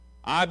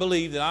I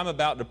believe that I'm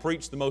about to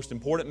preach the most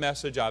important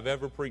message I've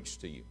ever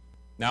preached to you.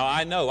 Now,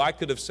 I know I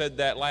could have said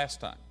that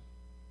last time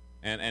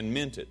and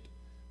meant it.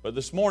 But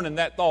this morning,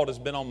 that thought has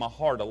been on my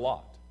heart a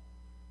lot.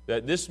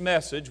 That this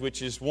message,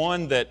 which is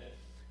one that,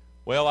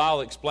 well,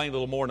 I'll explain a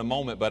little more in a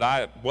moment, but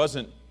I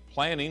wasn't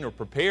planning or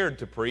prepared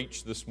to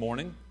preach this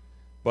morning.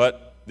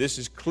 But this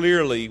is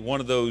clearly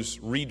one of those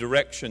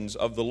redirections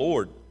of the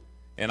Lord.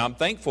 And I'm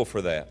thankful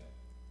for that.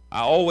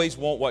 I always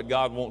want what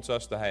God wants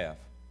us to have.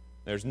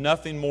 There's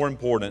nothing more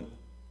important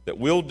that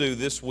we'll do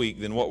this week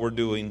than what we're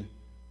doing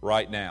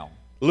right now.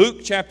 Luke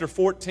chapter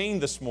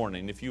 14 this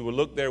morning. If you will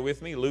look there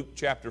with me, Luke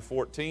chapter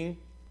 14.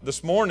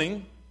 This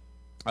morning,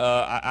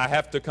 I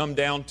have to come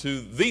down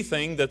to the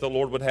thing that the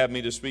Lord would have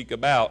me to speak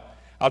about.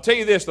 I'll tell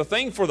you this, the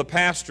thing for the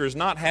pastor is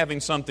not having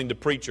something to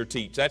preach or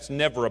teach. That's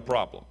never a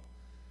problem.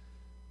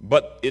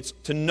 But it's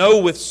to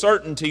know with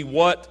certainty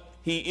what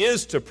he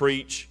is to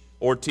preach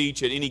or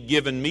teach at any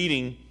given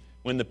meeting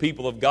when the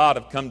people of God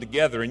have come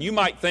together. And you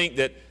might think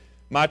that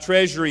my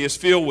treasury is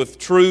filled with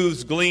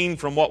truths gleaned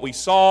from what we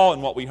saw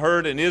and what we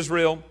heard in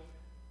Israel.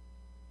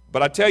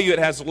 But I tell you, it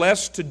has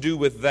less to do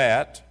with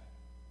that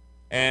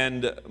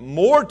and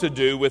more to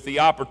do with the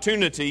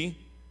opportunity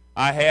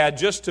I had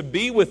just to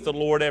be with the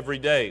Lord every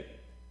day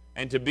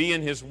and to be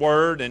in His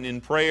Word and in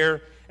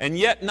prayer, and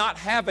yet not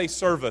have a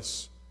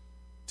service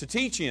to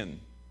teach in,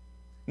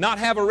 not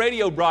have a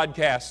radio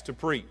broadcast to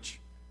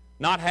preach,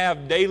 not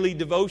have daily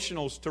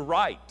devotionals to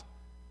write.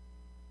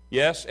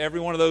 Yes, every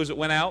one of those that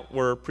went out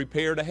were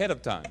prepared ahead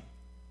of time.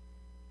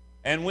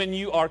 And when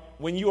you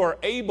are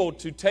able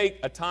to take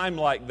a time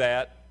like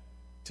that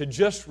to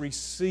just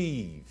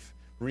receive,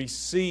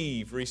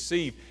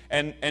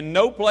 and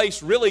no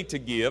place really to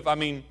give. I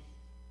mean,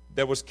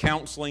 there was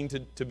counseling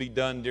to be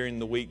done during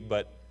the week,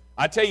 but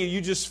I tell you, you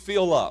just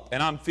fill up,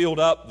 and I'm filled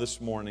up this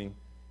morning.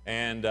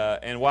 And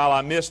while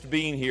I missed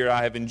being here,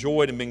 I have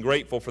enjoyed and been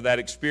grateful for that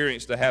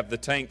experience to have the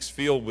tanks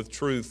filled with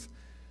truth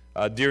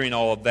during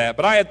all of that.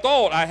 But I had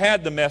thought I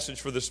had the message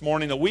for this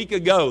morning a week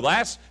ago,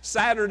 last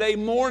Saturday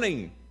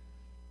morning.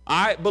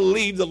 I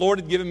believe the Lord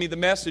had given me the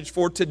message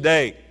for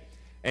today.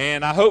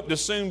 And I hope to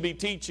soon be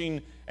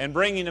teaching and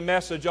bringing a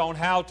message on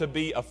how to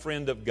be a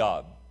friend of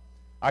God.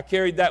 I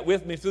carried that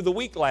with me through the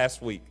week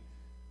last week.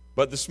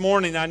 But this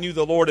morning I knew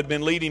the Lord had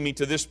been leading me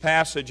to this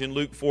passage in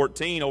Luke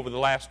 14 over the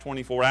last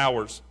 24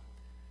 hours.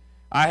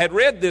 I had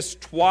read this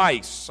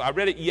twice. I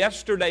read it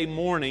yesterday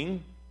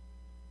morning,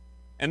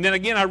 and then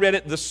again I read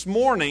it this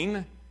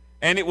morning,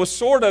 and it was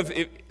sort of,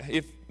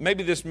 if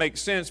maybe this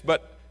makes sense,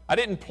 but I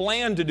didn't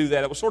plan to do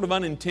that. It was sort of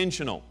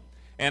unintentional.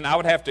 And I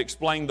would have to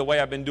explain the way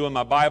I've been doing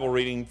my Bible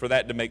reading for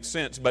that to make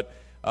sense. But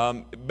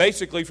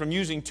basically from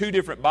using two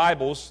different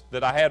Bibles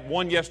that I had,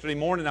 one yesterday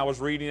morning I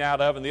was reading out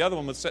of, and the other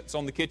one was sits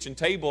on the kitchen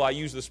table I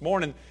used this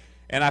morning.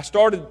 And I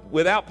started,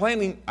 without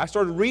planning, I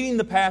started reading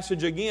the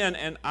passage again,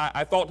 and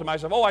I thought to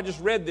myself, I just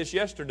read this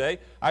yesterday.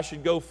 I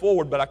should go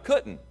forward, but I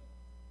couldn't.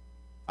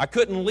 I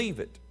couldn't leave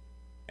it.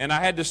 And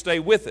I had to stay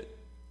with it.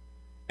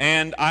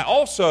 And I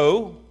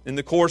also, in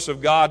the course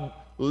of God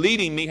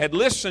leading me, had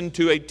listened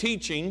to a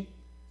teaching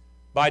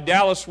by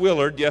Dallas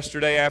Willard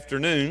yesterday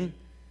afternoon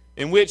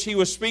in which he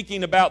was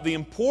speaking about the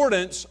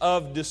importance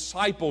of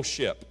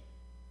discipleship,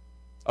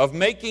 of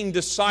making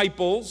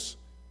disciples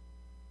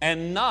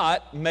and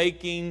not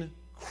making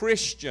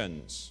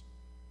Christians.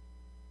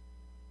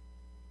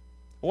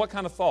 What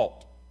kind of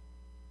thought?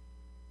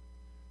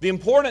 The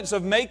importance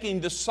of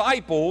making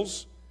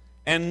disciples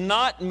and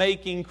not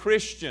making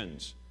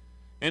Christians.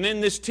 And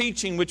in this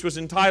teaching, which was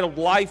entitled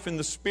Life in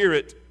the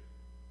Spirit,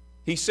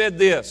 he said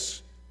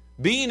this: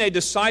 being a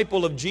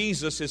disciple of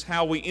Jesus is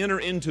how we enter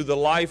into the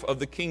life of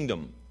the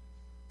kingdom,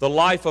 the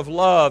life of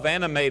love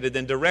animated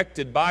and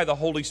directed by the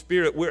Holy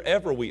Spirit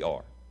wherever we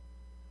are.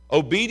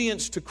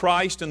 Obedience to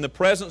Christ in the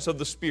presence of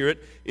the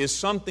Spirit is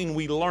something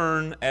we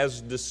learn as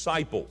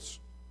disciples.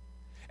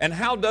 And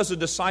how does a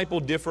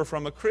disciple differ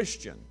from a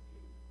Christian?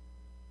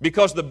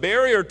 Because the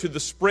barrier to the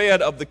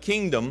spread of the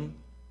kingdom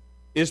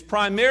is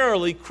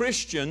primarily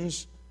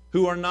Christians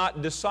who are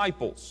not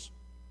disciples.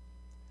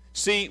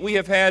 See, we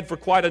have had for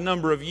quite a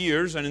number of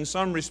years, and in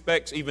some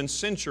respects even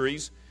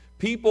centuries,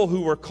 people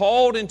who were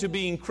called into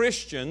being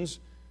Christians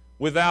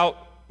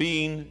without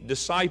being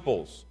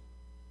disciples.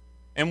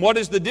 And what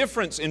is the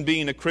difference in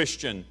being a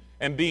Christian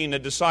and being a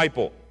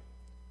disciple?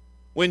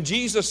 When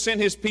Jesus sent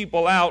His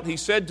people out, He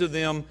said to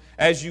them,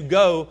 as you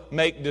go,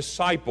 make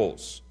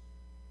disciples.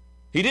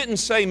 He didn't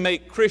say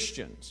make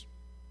Christians.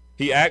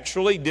 He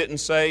actually didn't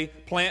say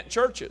plant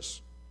churches.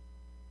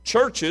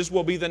 Churches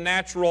will be the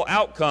natural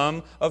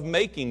outcome of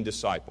making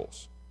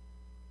disciples.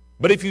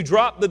 But if you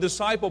drop the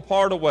disciple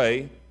part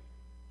away,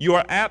 you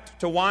are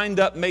apt to wind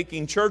up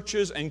making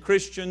churches and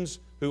Christians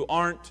who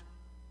aren't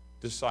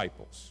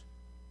disciples.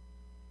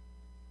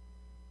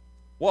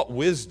 What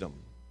wisdom.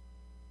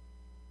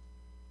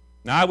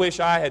 Now, I wish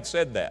I had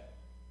said that.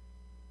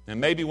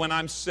 And maybe when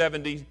I'm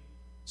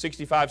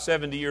 65,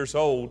 70 years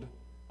old,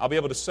 I'll be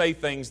able to say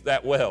things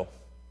that well.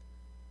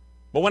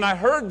 But when I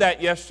heard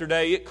that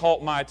yesterday, it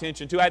caught my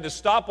attention too. I had to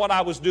stop what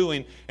I was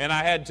doing and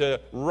I had to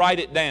write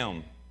it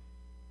down.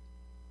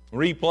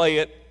 replay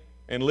it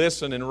and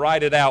listen and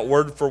write it out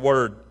word for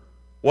word,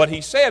 what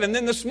he said. And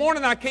then this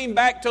morning I came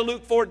back to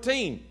Luke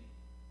 14.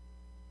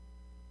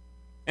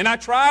 And I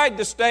tried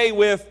to stay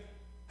with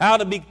how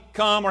to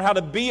become or how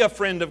to be a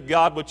friend of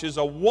God, which is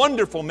a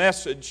wonderful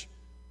message.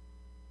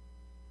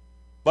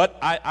 But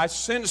I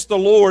sensed the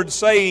Lord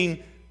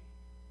saying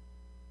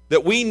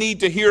that we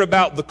need to hear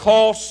about the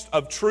cost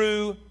of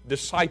true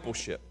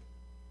discipleship.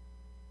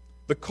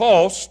 The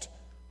cost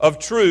of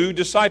true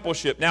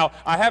discipleship. Now,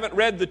 I haven't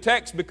read the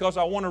text because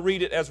I want to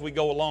read it as we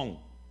go along.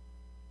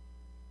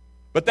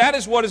 But that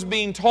is what is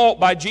being taught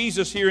by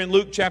Jesus here in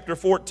Luke chapter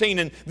 14.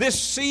 And this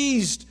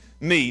seized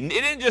me. It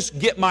didn't just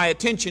get my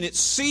attention, it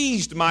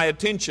seized my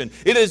attention.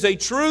 It is a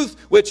truth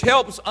which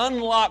helps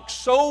unlock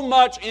so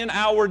much in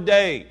our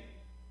day.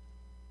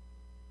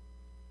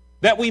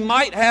 That we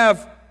might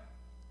have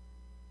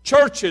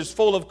churches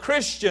full of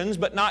Christians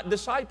but not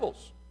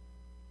disciples.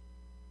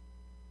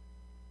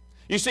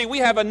 You see, we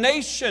have a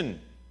nation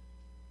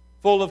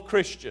full of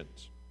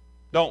Christians,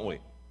 don't we?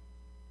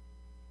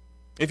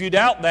 If you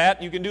doubt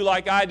that, you can do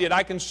like I did.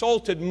 I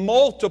consulted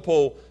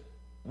multiple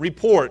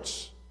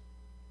reports,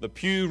 the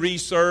Pew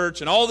Research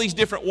and all these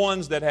different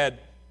ones that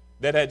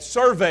had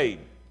surveyed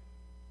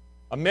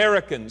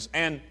Americans.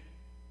 And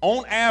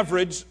on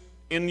average,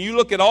 and you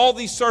look at all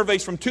these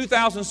surveys from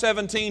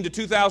 2017 to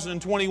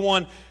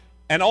 2021,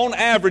 and on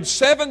average,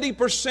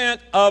 70%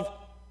 of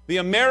the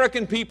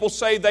American people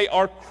say they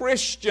are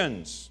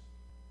Christians.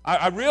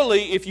 I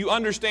really, if you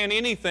understand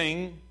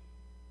anything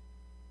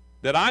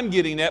that I'm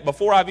getting at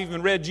before I've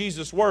even read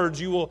Jesus'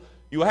 words, you will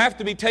have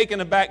to be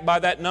taken aback by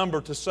that number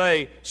to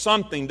say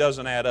something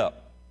doesn't add up.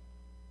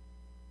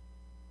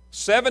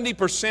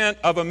 70%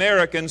 of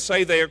Americans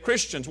say they are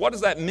Christians. What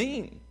does that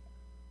mean?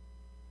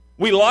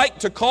 We like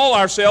to call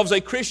ourselves a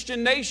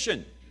Christian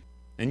nation,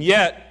 and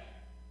yet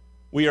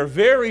we are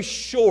very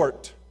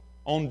short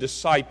on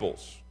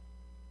disciples,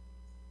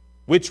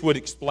 which would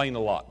explain a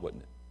lot,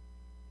 wouldn't it?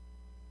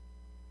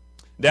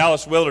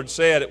 Dallas Willard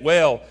said it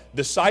well,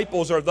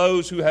 disciples are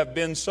those who have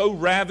been so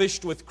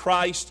ravished with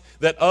Christ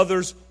that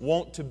others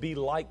want to be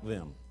like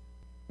them.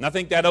 And I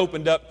think that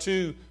opened up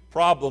two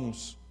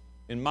problems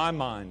in my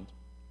mind.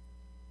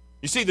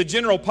 You see, the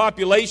general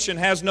population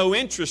has no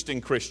interest in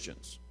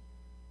Christians.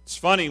 It's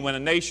funny when a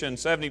nation,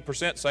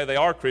 70% say they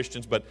are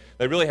Christians, but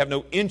they really have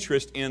no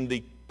interest in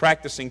the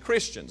practicing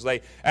Christians.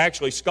 They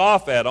actually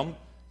scoff at them,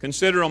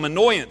 consider them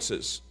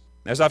annoyances.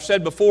 As I've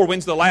said before,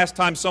 when's the last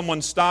time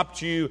someone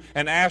stopped you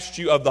and asked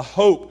you of the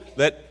hope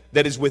that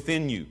is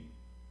within you?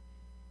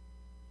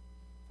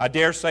 I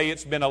dare say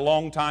it's been a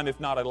long time, if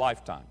not a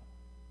lifetime.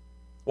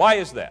 Why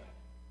is that?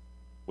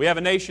 We have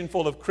a nation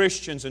full of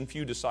Christians and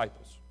few disciples.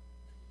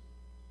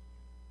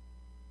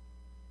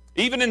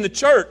 Even in the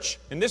church,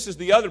 and this is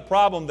the other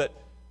problem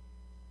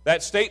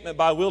that statement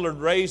by Willard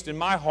raised in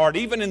my heart,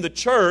 even in the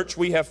church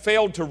we have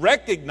failed to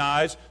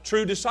recognize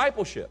true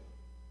discipleship.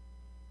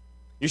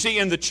 You see,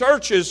 in the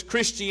churches,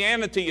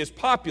 Christianity is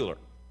popular.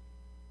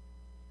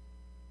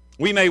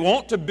 We may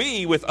want to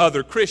be with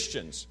other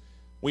Christians.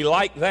 We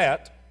like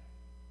that.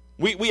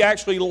 We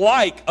actually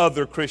like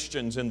other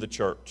Christians in the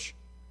church.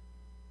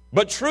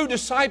 But true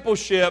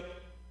discipleship,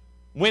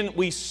 when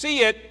we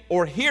see it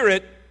or hear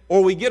it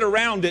or we get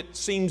around it,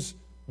 seems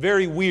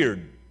very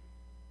weird,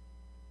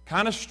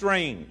 kind of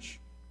strange.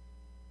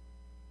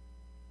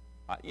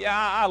 Yeah,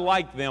 I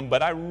like them,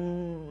 but I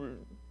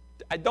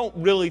don't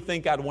really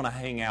think I'd want to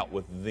hang out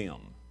with them.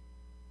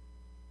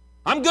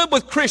 I'm good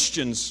with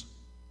Christians,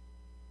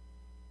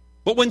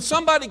 but when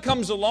somebody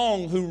comes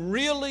along who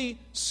really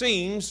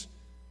seems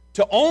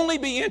to only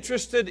be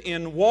interested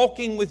in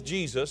walking with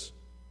Jesus,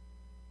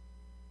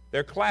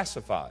 they're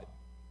classified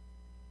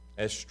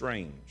as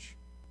strange.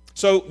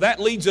 So that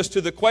leads us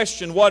to the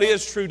question, what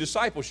is true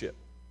discipleship?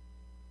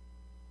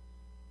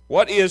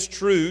 What is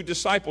true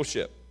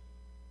discipleship?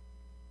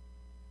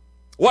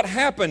 What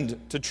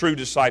happened to true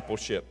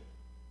discipleship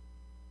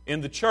in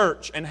the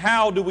church, and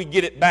how do we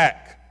get it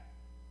back?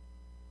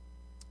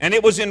 And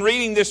it was in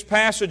reading this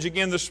passage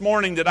again this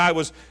morning that I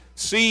was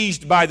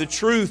seized by the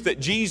truth that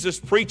Jesus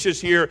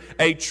preaches here,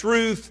 a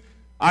truth,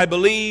 I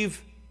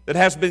believe, that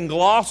has been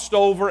glossed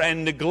over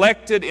and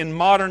neglected in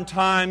modern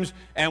times,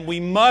 and we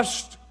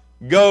must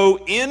go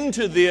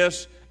into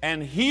this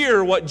and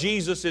hear what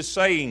Jesus is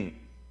saying.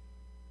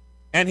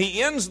 And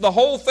he ends the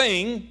whole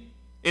thing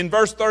in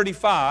verse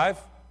 35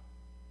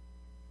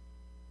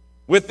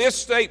 with this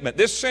statement,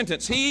 this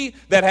sentence, "He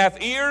that hath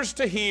ears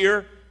to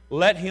hear,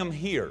 let him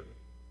hear."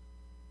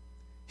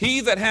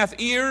 He that hath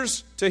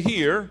ears to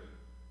hear,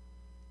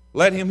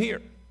 let him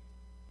hear.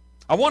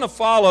 I want to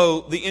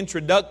follow the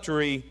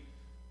introductory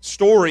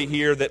story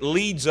here that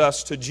leads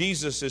us to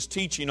Jesus'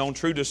 teaching on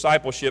true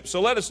discipleship. So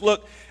let us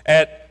look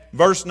at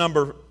verse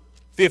number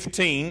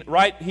 15.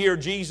 Right here,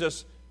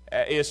 Jesus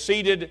is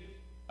seated.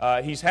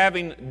 He's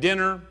having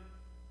dinner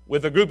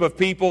with a group of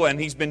people, and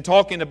he's been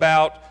talking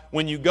about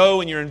when you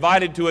go and you're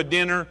invited to a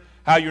dinner,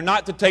 how you're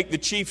not to take the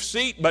chief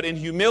seat, but in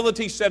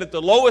humility sit at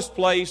the lowest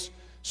place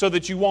so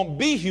that you won't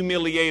be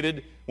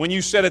humiliated when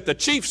you sit at the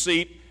chief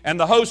seat. and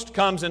the host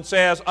comes and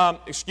says,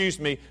 excuse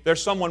me,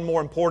 there's someone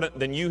more important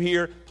than you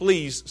here.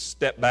 Please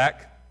step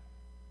back.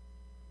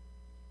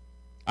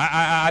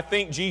 I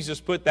think Jesus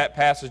put that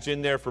passage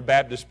in there for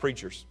Baptist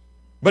preachers.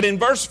 But in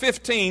verse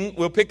 15,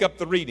 we'll pick up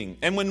the reading.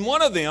 And when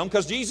one of them,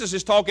 because Jesus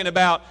is talking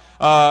about,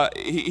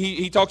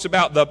 he talks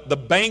about the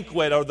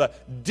banquet or the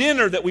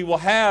dinner that we will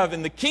have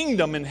in the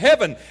kingdom in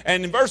heaven.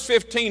 And in verse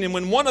 15, and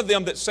when one of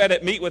them that sat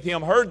at meat with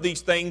him heard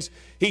these things,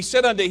 he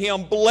said unto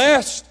him,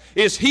 Blessed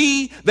is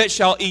he that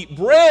shall eat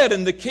bread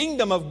in the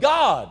kingdom of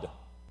God.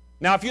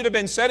 Now, if you'd have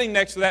been sitting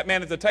next to that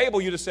man at the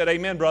table, you'd have said,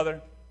 Amen,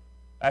 brother.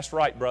 That's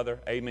right, brother.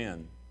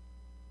 Amen.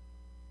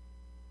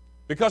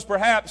 Because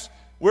perhaps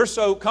we're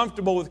so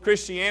comfortable with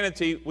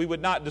Christianity, we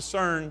would not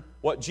discern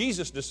what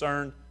Jesus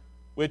discerned,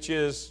 which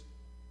is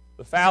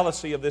the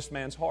fallacy of this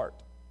man's heart.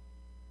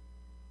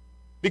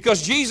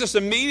 Because Jesus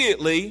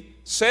immediately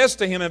says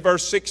to him in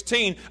verse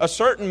 16, A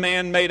certain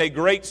man made a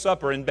great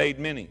supper and bade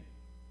many,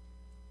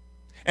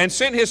 and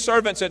sent his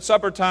servants at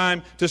supper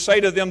time to say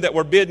to them that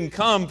were bidden,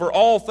 Come, for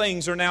all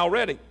things are now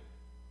ready.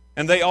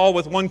 And they all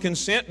with one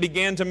consent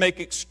began to make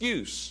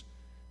excuse.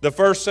 The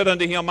first said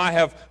unto him, I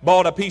have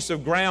bought a piece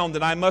of ground,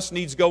 and I must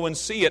needs go and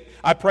see it.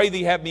 I pray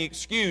thee have me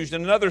excused.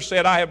 And another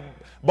said, I have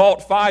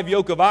bought 5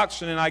 yoke of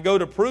oxen, and I go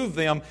to prove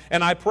them,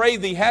 and I pray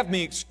thee have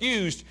me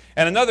excused.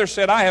 And another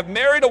said, I have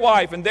married a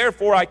wife, and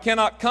therefore I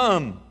cannot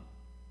come.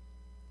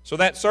 So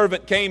that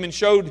servant came and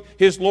showed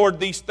his lord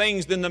these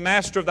things. Then the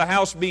master of the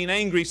house, being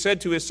angry,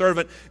 said to his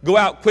servant, Go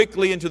out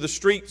quickly into the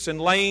streets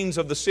and lanes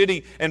of the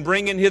city, and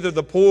bring in hither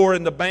the poor,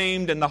 and the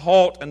maimed, and the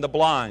halt, and the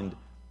blind.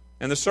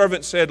 And the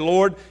servant said,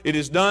 Lord, it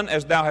is done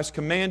as thou hast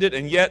commanded,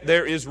 and yet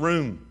there is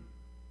room.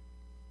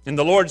 And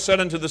the Lord said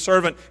unto the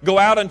servant, Go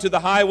out unto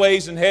the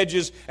highways and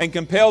hedges, and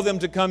compel them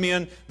to come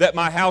in, that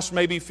my house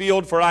may be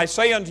filled. For I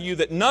say unto you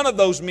that none of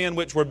those men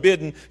which were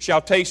bidden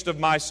shall taste of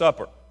my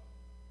supper.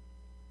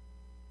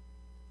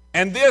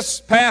 And this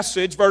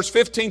passage, verse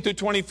 15 through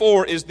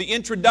 24, is the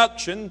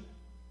introduction.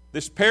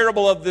 This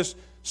parable of this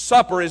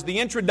supper is the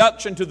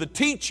introduction to the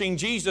teaching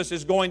Jesus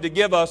is going to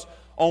give us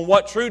on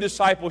what true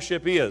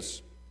discipleship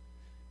is.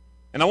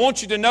 And I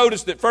want you to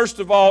notice that, first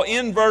of all,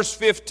 in verse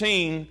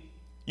 15,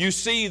 you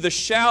see the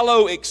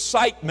shallow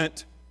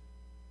excitement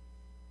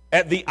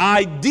at the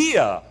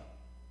idea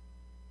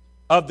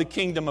of the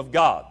kingdom of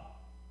God.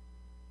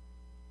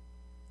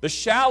 The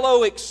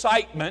shallow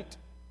excitement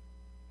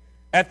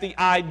at the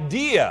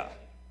idea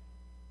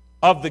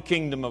of the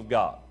kingdom of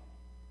God.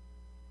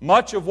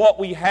 Much of what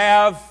we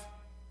have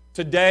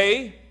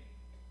today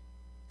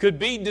could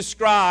be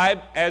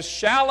described as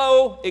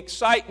shallow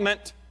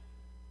excitement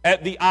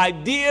at the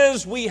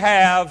ideas we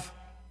have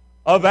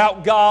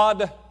about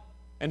God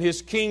and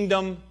His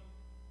kingdom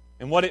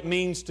and what it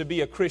means to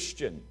be a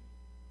Christian.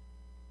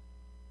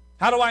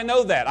 How do I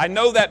know that? I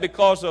know that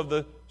because of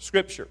the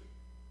Scripture.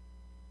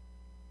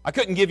 I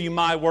couldn't give you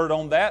my word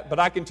on that, but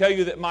I can tell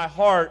you that my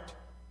heart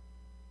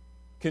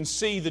can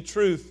see the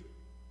truth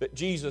that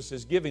Jesus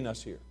is giving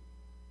us here.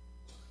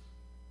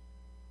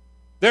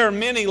 There are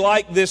many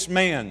like this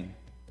man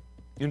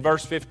in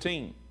verse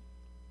 15.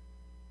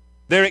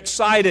 They're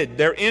excited,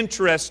 they're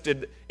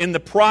interested in the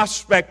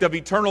prospect of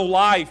eternal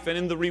life and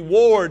in the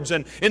rewards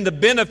and in the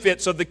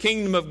benefits of the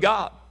kingdom of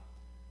God.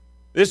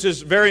 This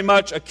is very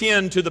much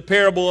akin to the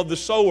parable of the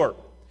sower,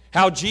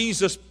 how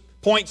Jesus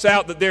points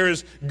out that there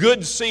is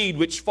good seed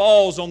which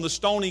falls on the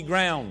stony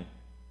ground.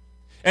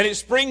 And it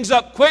springs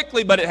up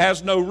quickly, but it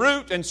has no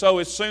root, and so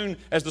as soon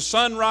as the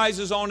sun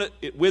rises on it,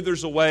 it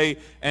withers away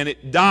and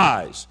it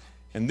dies.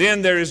 And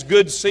then there is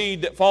good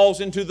seed that falls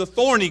into the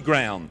thorny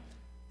ground,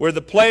 where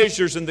the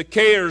pleasures and the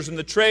cares and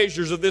the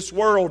treasures of this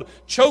world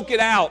choke it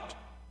out.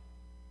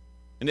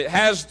 And it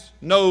has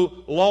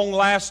no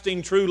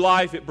long-lasting true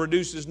life. It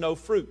produces no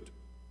fruit.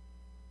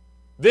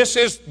 This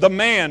is the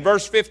man,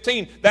 verse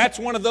 15. That's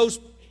one of those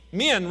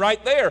men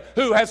right there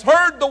who has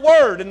heard the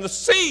word, and the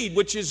seed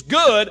which is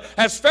good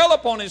has fell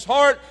upon his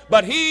heart,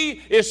 but he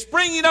is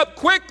springing up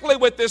quickly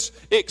with this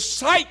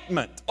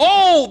excitement.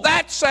 Oh,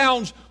 that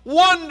sounds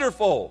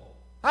wonderful.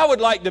 I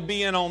would like to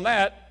be in on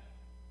that.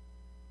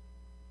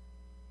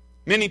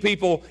 Many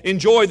people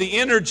enjoy the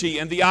energy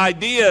and the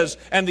ideas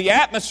and the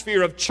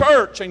atmosphere of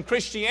church and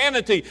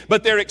Christianity,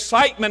 but their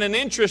excitement and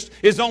interest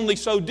is only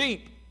so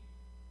deep.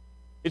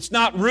 It's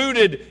not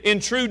rooted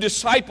in true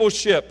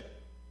discipleship.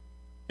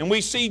 And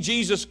we see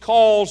Jesus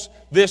calls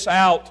this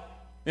out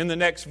in the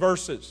next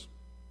verses,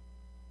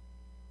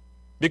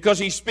 because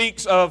He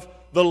speaks of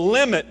the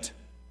limit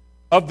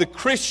of the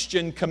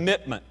Christian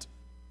commitment.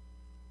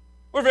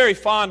 We're very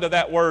fond of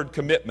that word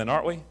commitment,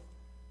 aren't we,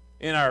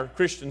 in our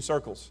Christian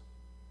circles?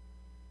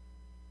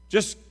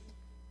 Just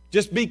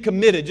be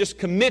committed. Just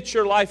commit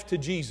your life to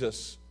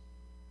Jesus.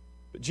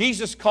 But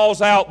Jesus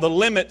calls out the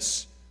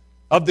limits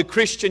of the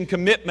Christian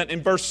commitment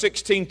in verse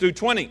 16 through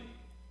 20.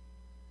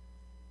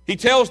 He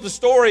tells the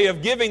story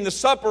of giving the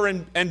supper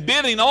and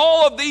bidding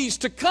all of these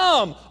to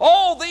come.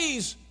 All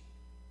these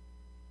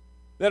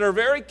that are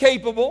very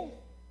capable.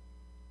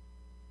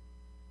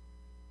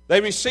 They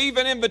receive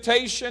an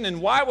invitation,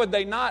 and why would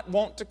they not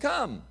want to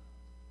come?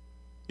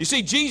 You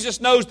see,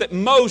 Jesus knows that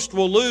most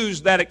will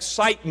lose that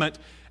excitement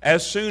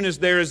as soon as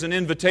there is an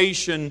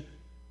invitation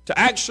to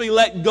actually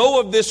let go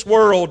of this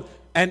world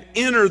and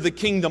enter the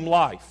kingdom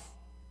life.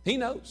 He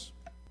knows.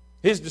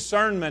 His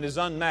discernment is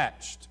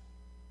unmatched.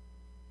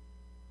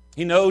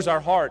 He knows our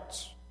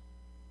hearts.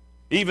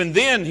 Even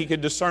then, He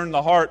could discern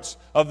the heart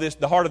of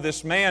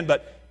this man,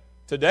 but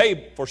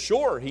today, for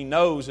sure, He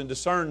knows and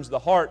discerns the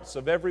hearts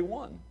of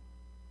everyone.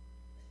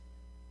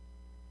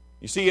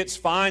 You see, it's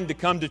fine to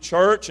come to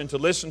church and to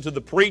listen to the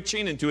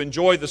preaching and to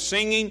enjoy the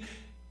singing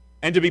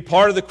and to be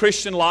part of the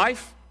Christian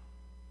life.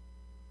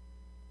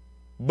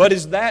 But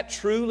is that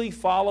truly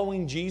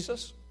following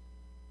Jesus?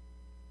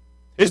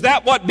 Is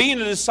that what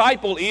being a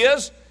disciple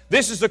is?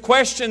 This is a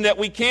question that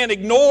we can't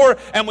ignore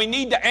and we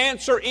need to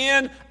answer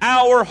in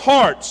our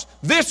hearts.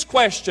 This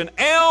question,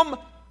 am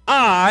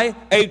I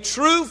a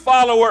true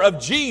follower of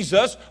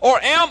Jesus, or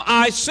am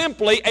I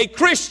simply a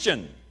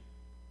Christian?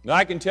 Now,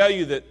 I can tell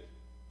you that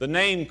the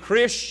name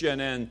Christian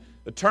and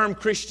the term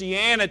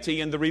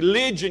Christianity and the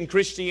religion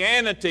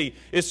Christianity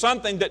is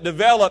something that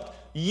developed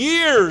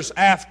years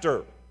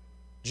after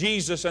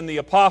Jesus and the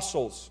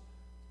apostles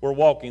were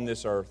walking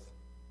this earth.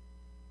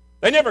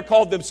 They never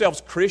called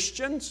themselves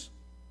Christians.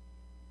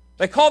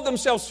 They called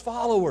themselves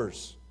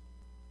followers.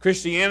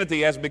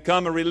 Christianity has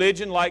become a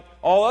religion like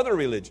all other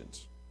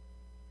religions.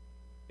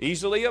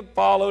 Easily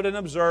followed and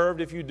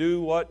observed if you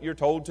do what you're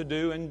told to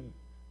do and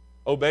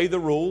obey the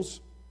rules.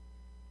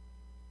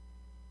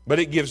 But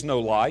it gives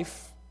no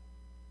life.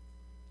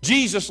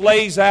 Jesus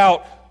lays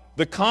out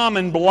the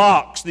common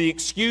blocks, the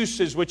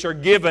excuses which are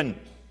given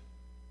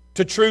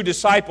to true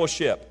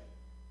discipleship.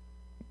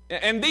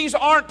 And these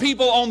aren't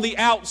people on the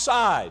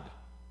outside.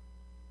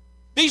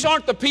 These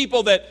aren't the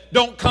people that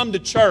don't come to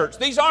church.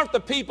 These aren't the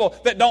people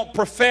that don't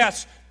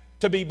profess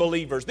to be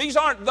believers. These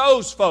aren't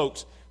those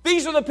folks.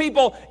 These are the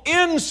people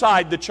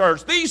inside the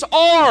church. These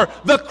are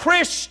the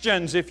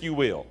Christians, if you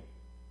will,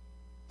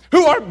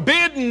 who are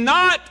bidden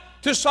not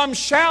to some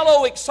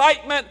shallow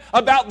excitement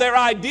about their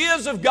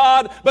ideas of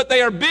God, but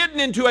they are bidden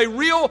into a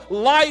real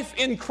life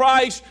in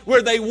Christ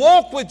where they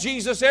walk with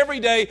Jesus every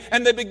day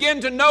and they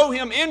begin to know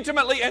Him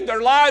intimately and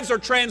their lives are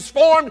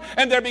transformed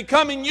and they're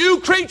becoming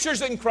new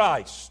creatures in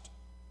Christ.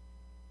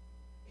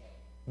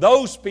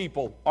 Those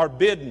people are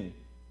bidden,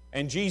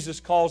 and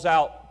Jesus calls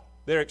out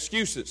their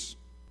excuses.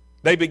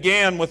 They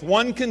began with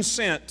one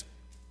consent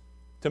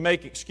to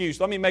make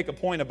excuse. Let me make a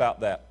point about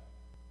that.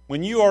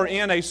 When you are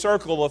in a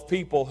circle of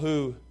people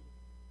who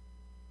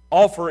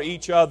offer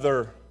each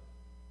other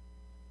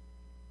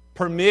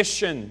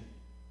permission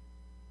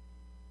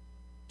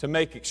to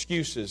make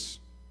excuses,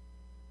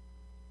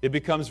 it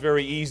becomes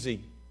very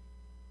easy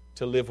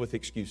to live with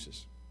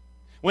excuses.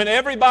 When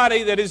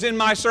everybody that is in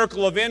my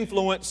circle of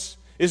influence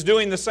is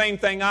doing the same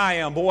thing I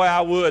am, boy,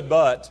 I would,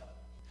 but,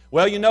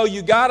 well, you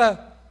gotta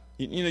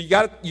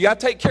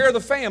take care of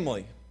the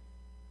family.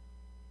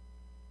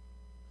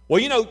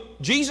 Well,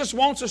 Jesus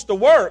wants us to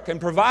work and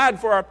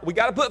provide for we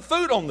got to put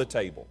food on the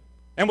table.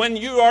 And when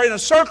you are in a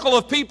circle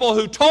of people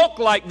who talk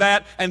like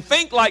that and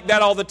think like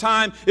that all the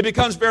time, it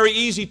becomes very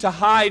easy to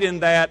hide in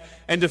that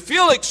and to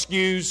feel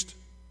excused.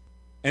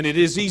 And it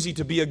is easy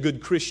to be a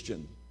good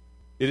Christian.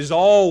 It is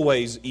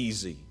always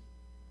easy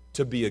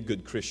to be a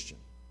good Christian.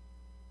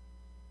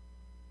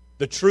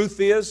 The truth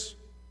is,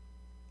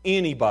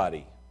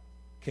 anybody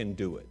can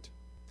do it.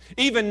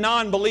 Even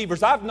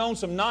non-believers. I've known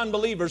some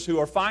non-believers who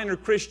are finer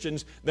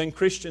Christians than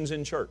Christians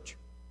in church.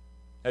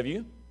 Have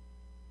you?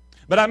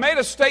 But I made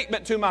a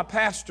statement to my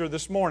pastor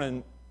this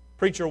morning,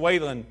 Preacher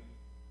Whalen.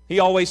 He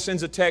always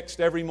sends a text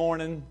every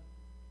morning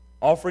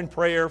offering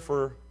prayer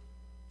for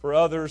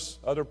others,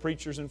 other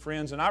preachers and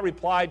friends. And I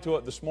replied to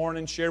it this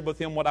morning, shared with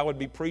him what I would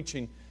be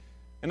preaching.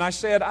 And I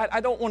said, I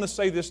don't want to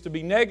say this to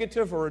be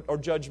negative or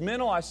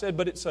judgmental. I said,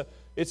 but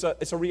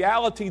it's a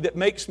reality that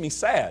makes me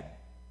sad.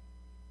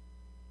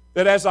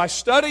 That as I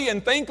study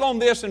and think on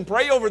this and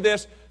pray over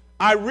this,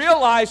 I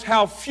realize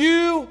how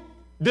few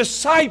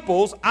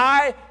disciples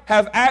I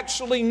have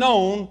actually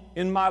known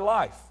in my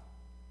life.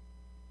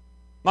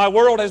 My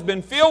world has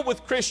been filled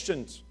with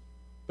Christians,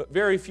 but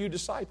very few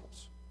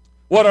disciples.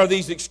 What are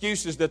these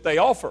excuses that they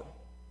offer?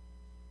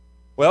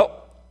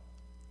 Well,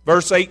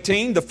 verse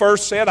 18, the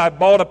first said, I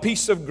bought a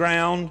piece of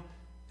ground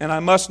and I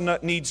must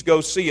not needs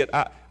go see it.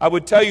 I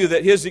would tell you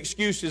that his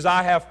excuse is,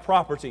 I have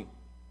property.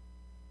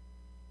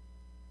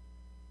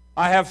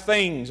 I have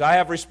things, I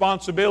have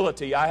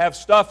responsibility, I have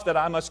stuff that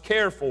I must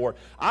care for.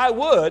 I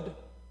would,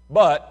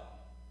 but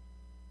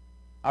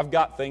I've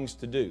got things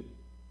to do.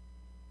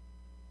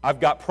 I've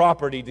got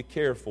property to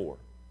care for.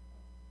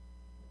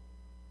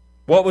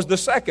 What was the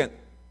second?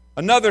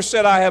 Another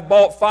said, I have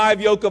bought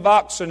 5 yoke of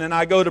oxen and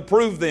I go to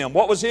prove them.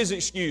 What was his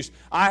excuse?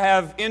 I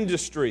have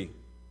industry.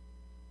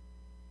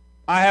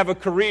 I have a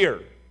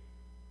career.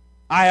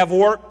 I have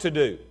work to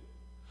do.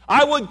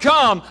 I would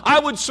come, I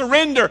would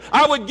surrender,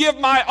 I would give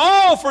my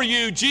all for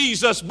you,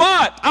 Jesus,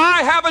 but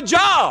I have a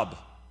job.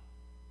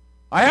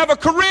 I have a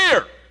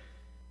career.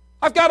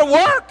 I've got to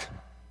work.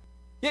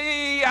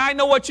 Yeah, I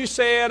know what you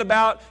said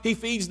about he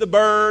feeds the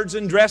birds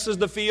and dresses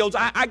the fields.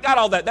 I got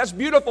all that. That's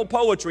beautiful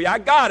poetry. I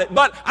got it.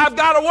 But I've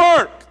got to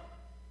work.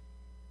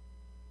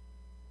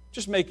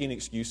 Just making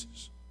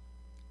excuses.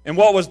 And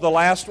what was the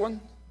last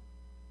one?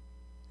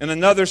 And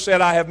another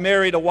said, I have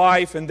married a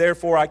wife and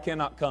therefore I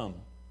cannot come.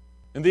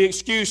 And the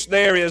excuse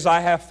there is,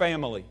 I have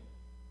family.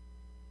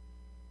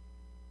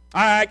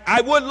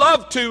 I would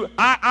love to.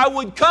 I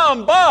would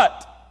come,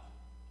 but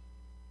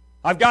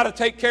I've got to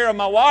take care of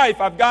my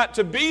wife. I've got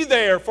to be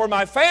there for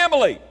my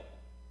family.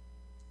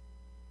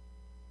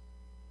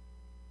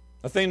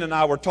 Athena and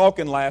I were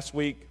talking last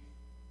week.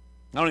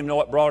 I don't even know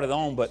what brought it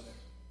on, but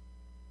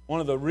one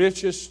of the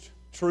richest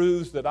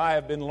truths that I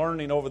have been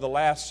learning over the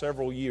last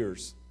several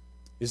years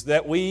is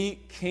that we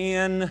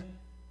can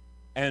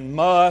and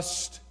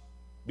must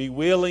be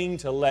willing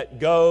to let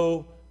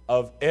go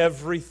of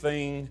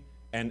everything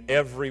and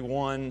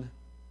everyone.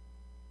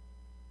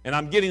 And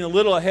I'm getting a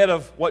little ahead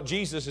of what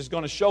Jesus is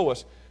going to show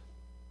us.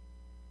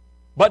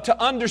 But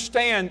to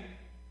understand,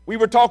 we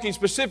were talking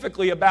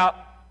specifically about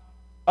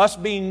us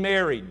being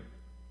married.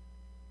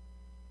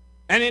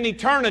 And in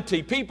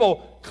eternity,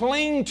 people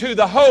cling to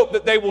the hope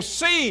that they will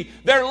see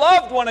their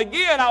loved one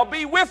again. I'll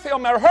be with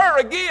him or her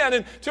again,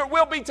 and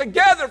we'll be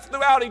together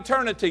throughout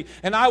eternity.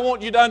 And I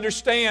want you to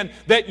understand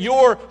that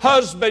your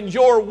husband,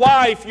 your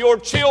wife, your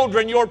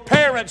children, your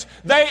parents,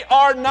 they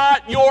are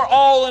not your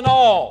all in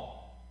all.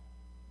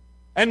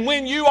 And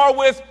when you are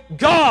with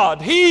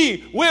God,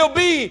 He will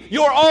be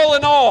your all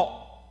in all.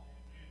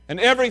 And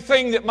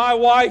everything that my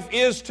wife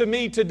is to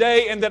me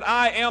today and that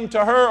I am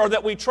to her, or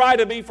that we try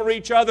to be for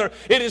each other,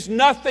 it is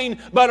nothing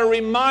but a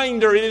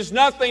reminder. It is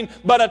nothing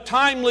but a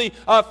timely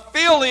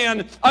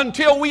fill-in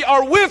until we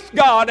are with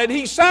God and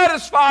He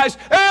satisfies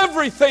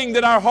everything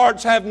that our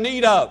hearts have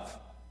need of.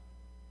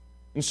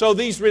 And so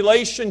these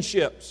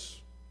relationships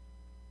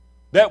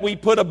that we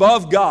put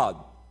above God,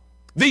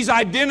 these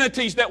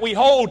identities that we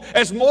hold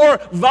as more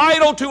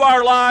vital to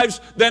our lives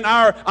than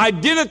our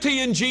identity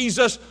in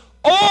Jesus,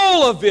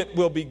 all of it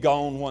will be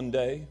gone one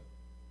day.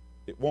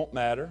 It won't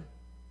matter.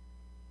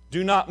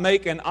 Do not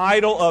make an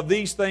idol of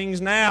these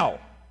things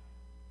now,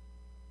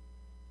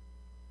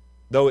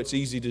 though it's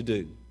easy to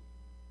do.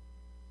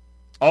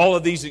 All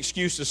of these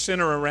excuses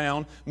center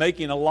around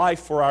making a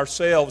life for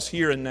ourselves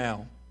here and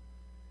now.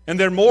 And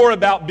they're more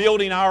about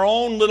building our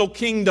own little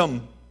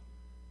kingdom.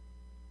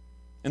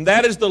 And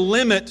that is the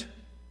limit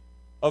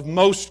of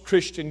most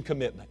Christian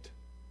commitment.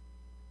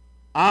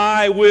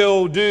 I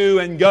will do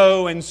and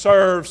go and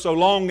serve so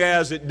long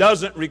as it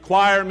doesn't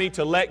require me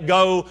to let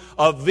go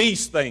of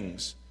these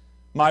things.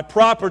 My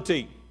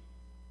property,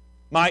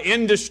 my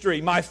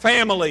industry, my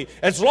family.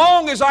 As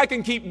long as I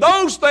can keep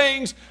those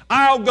things,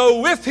 I'll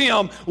go with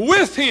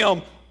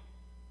Him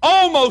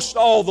almost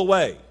all the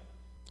way.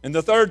 And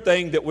the third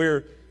thing that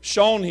we're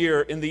shown here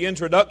in the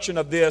introduction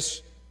of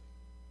this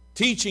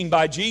teaching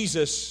by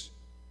Jesus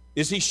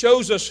is He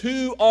shows us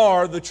who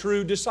are the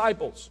true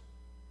disciples.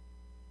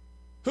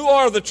 Who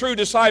are the true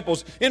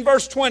disciples? In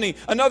verse 20,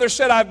 another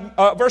said,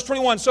 verse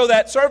 21, so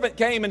that servant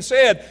came and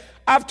said,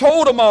 I've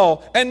told them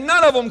all, and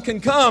none of them can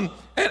come.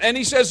 And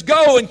he says,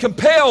 go and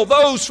compel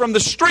those from the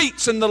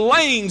streets and the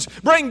lanes,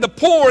 bring the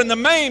poor and the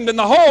maimed and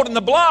the halt and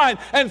the blind,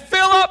 and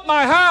fill up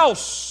my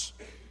house.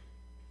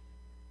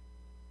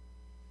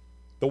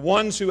 The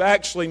ones who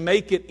actually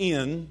make it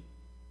in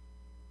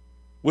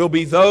will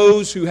be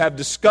those who have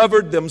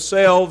discovered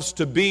themselves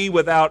to be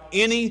without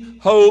any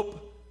hope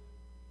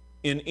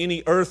in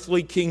any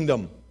earthly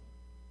kingdom.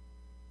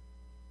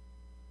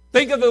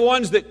 Think of the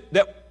ones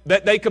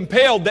that they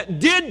compelled, that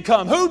did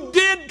come. Who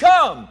did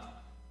come?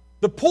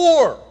 The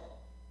poor,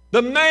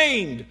 the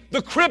maimed,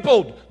 the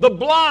crippled, the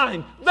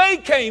blind. They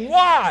came.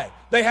 Why?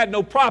 They had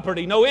no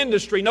property, no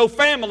industry, no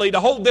family to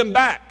hold them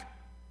back.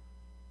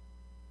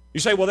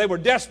 You say, well, they were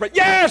desperate.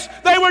 Yes,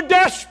 they were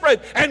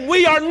desperate, and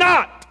we are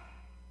not.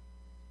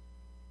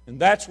 And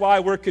that's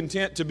why we're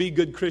content to be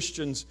good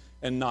Christians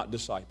and not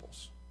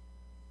disciples.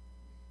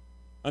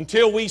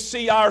 Until we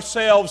see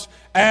ourselves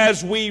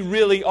as we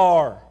really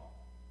are.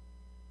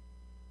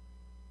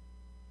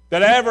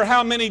 That ever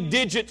how many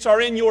digits are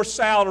in your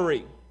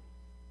salary,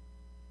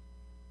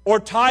 or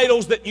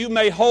titles that you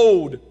may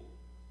hold,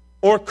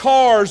 or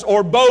cars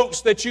or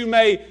boats that you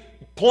may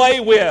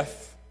play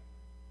with,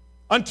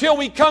 until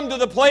we come to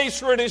the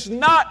place where it is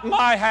not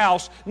my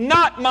house,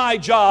 not my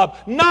job,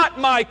 not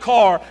my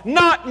car,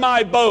 not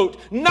my boat,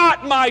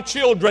 not my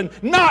children,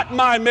 not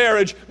my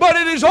marriage, but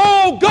it is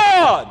all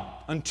God.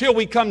 Until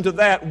we come to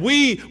that,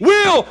 we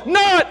will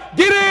not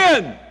get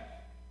in.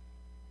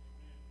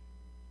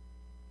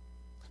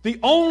 The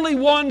only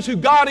ones who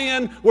got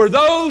in were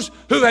those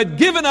who had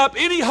given up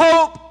any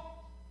hope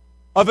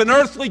of an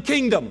earthly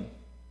kingdom.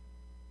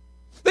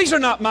 These are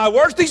not my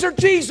words, these are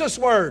Jesus'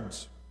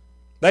 words.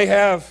 They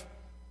have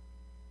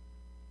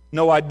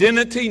no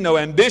identity, no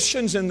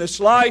ambitions in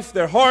this life.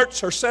 Their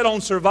hearts are set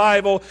on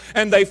survival,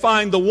 and they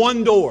find the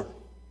one door.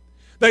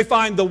 They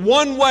find the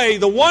one way,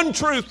 the one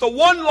truth, the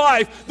one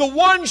life, the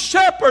one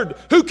shepherd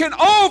who can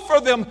offer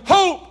them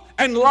hope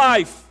and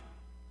life.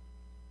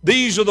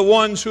 These are the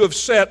ones who have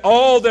set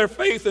all their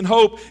faith and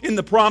hope in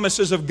the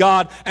promises of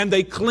God, and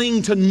they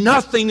cling to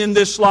nothing in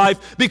this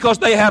life because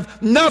they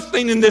have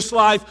nothing in this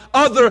life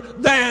other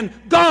than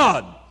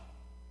God.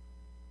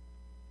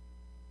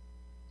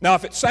 Now,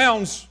 if it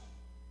sounds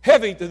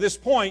heavy to this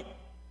point,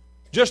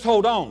 just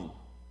hold on,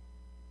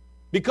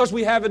 because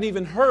we haven't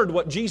even heard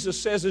what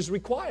Jesus says is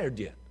required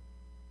yet.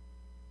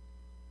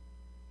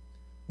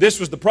 This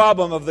was the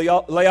problem of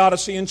the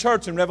Laodicean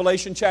church in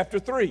Revelation chapter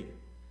 3.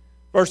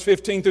 Verse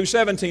 15 through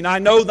 17, I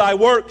know thy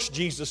works,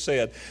 Jesus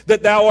said,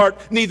 that thou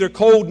art neither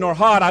cold nor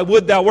hot. I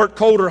would thou wert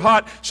cold or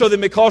hot, so that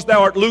because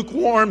thou art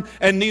lukewarm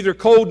and neither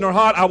cold nor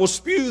hot, I will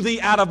spew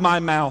thee out of my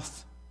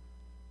mouth.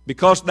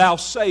 Because thou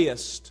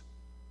sayest,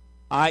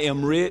 I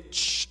am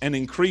rich and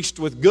increased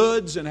with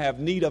goods and have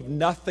need of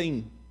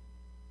nothing,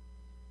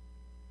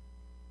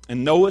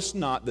 and knowest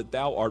not that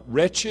thou art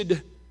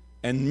wretched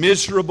and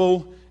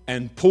miserable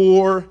and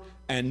poor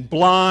and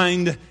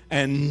blind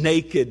and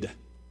naked.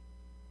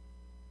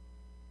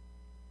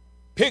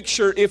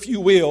 Picture, if you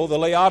will, the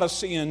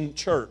Laodicean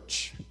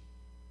church.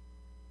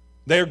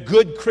 They're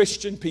good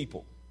Christian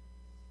people.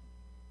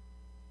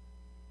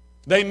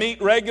 They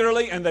meet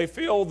regularly and they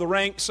fill the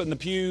ranks and the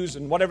pews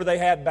and whatever they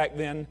had back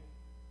then.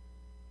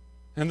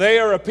 And they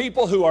are a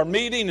people who are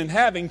meeting and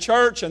having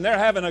church, and they're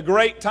having a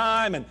great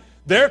time, and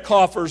their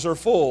coffers are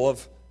full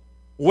of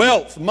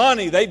wealth,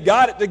 money. They've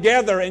got it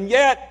together. And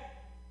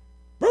yet,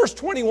 verse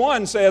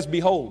 21 says,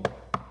 Behold,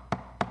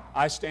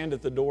 I stand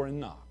at the door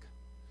and knock.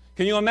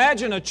 Can you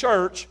imagine a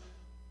church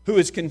who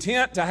is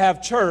content to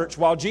have church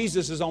while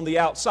Jesus is on the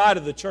outside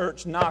of the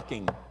church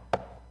knocking?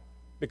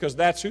 Because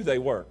that's who they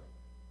were.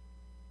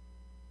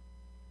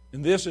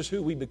 And this is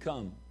who we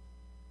become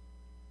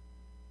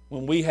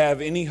when we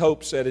have any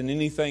hope set in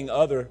anything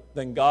other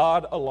than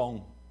God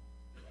alone.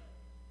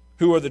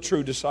 Who are the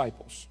true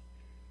disciples?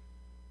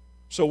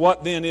 So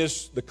what then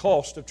is the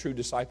cost of true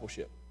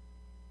discipleship?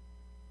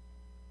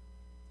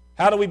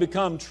 How do we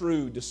become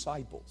true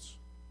disciples?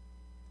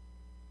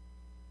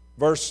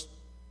 Verse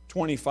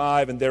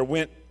 25, and there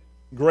went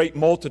great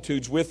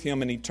multitudes with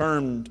him, and he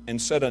turned and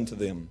said unto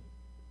them.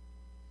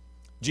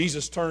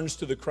 Jesus turns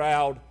to the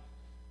crowd,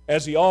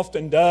 as he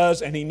often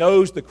does, and he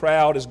knows the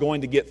crowd is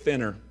going to get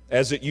thinner,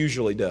 as it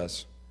usually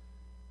does,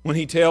 when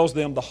he tells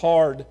them the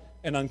hard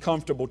and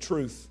uncomfortable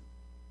truth.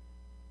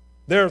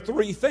 There are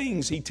three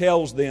things he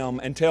tells them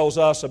and tells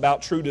us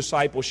about true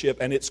discipleship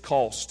and its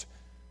cost.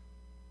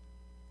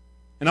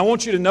 And I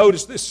want you to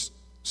notice this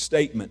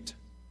statement.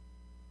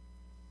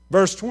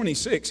 Verse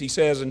 26, he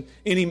says, and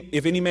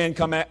if any man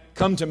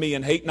come to me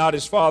and hate not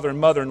his father and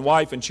mother and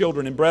wife and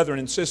children and brethren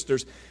and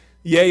sisters,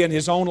 yea, and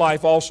his own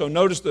life also.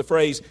 Notice the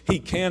phrase, he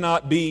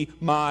cannot be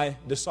my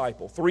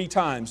disciple. 3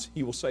 times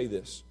he will say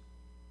this.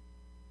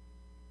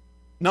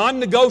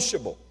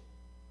 Non-negotiable.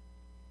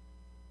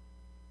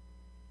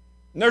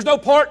 And there's no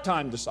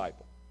part-time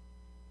disciple.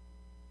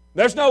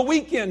 There's no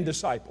weekend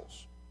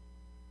disciples.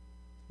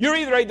 You're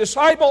either a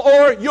disciple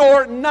or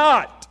you're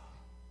not.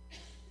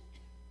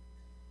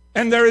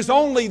 And there is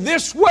only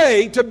this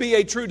way to be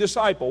a true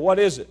disciple. What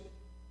is it?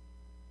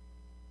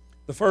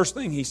 The first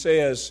thing he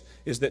says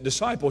is that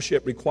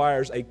discipleship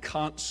requires a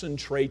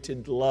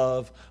concentrated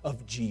love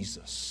of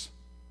Jesus.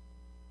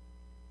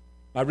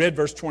 I read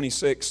verse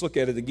 26. Look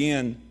at it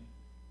again.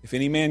 If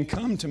any man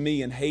come to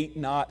me and hate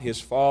not his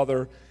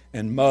father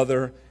and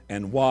mother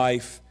and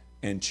wife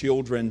and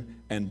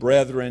children and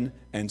brethren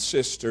and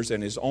sisters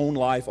and his own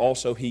life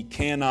also, he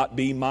cannot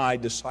be my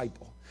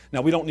disciple.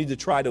 Now, we don't need to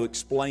try to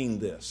explain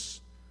this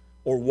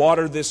or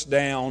water this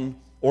down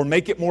or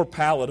make it more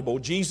palatable.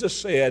 Jesus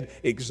said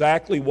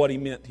exactly what he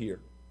meant here.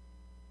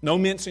 No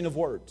mincing of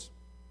words.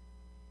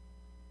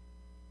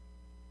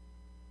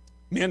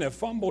 Men have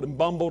fumbled and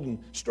bumbled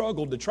and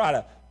struggled to try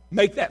to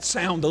make that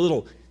sound a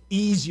little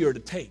easier to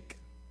take.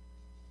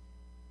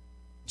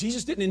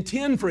 Jesus didn't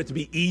intend for it to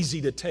be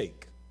easy to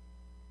take.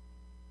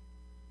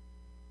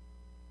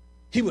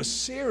 He was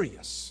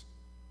serious.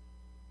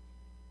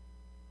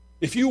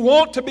 If you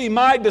want to be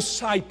my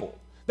disciple,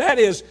 that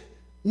is,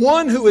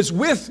 one who is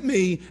with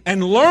me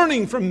and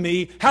learning from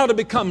me how to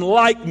become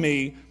like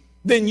me,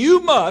 then you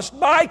must,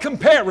 by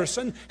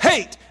comparison,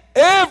 hate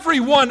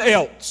everyone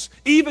else,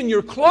 even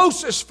your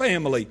closest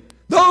family,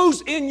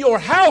 those in your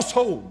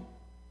household.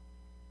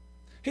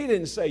 He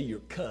didn't say your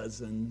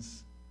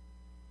cousins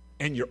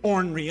and your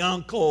ornery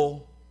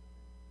uncle.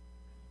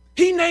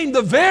 He named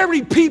the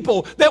very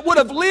people that would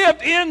have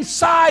lived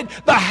inside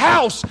the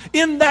house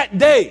in that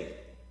day.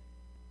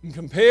 And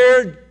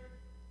compared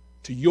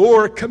to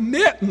your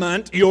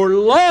commitment, your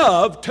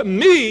love to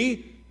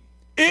me,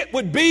 it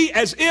would be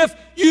as if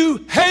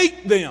you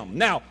hate them.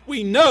 Now,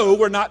 we know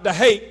we're not to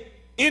hate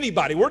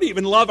anybody. We're to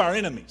even love our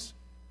enemies.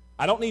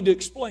 I don't need to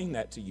explain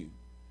that to you.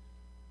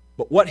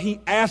 But what he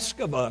asks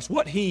of us,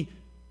 what he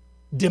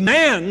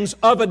demands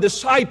of a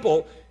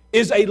disciple,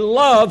 is a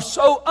love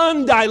so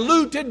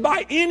undiluted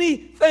by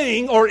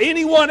anything or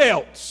anyone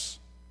else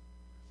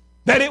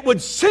that it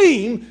would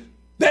seem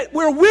that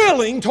we're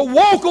willing to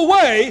walk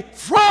away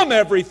from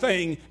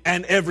everything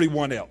and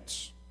everyone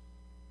else.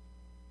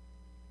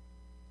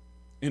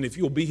 And if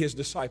you'll be His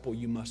disciple,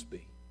 you must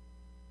be.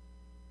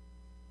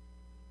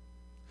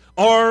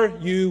 Are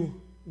you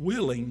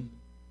willing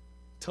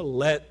to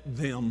let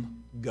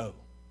them go?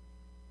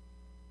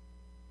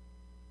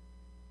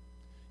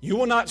 You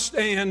will not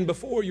stand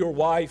before your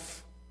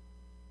wife,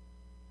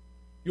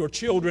 your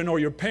children, or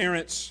your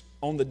parents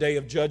on the day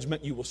of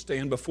judgment. You will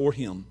stand before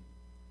Him.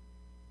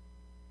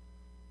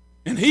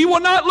 And He will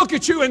not look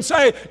at you and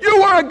say,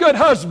 you were a good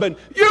husband,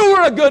 you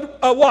were a good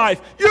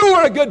wife, you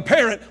were a good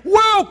parent,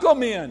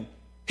 welcome in.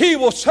 He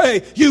will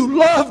say, you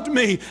loved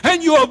me,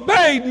 and you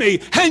obeyed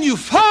me, and you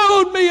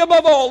followed me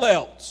above all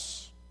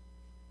else.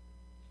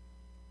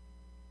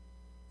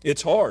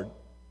 It's hard.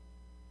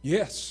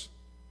 Yes.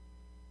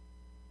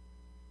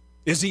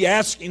 Is He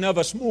asking of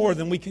us more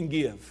than we can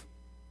give?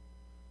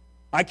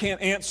 I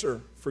can't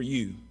answer for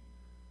you,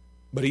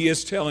 but He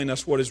is telling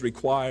us what is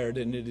required,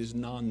 and it is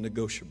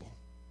non-negotiable.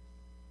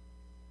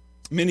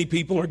 Many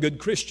people are good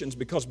Christians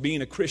because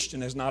being a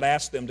Christian has not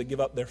asked them to give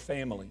up their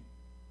family,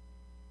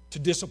 to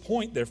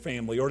disappoint their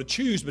family, or to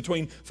choose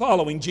between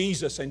following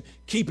Jesus and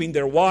keeping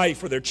their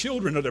wife or their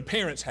children or their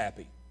parents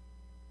happy.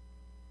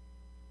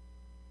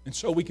 And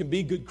so we can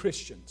be good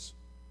Christians.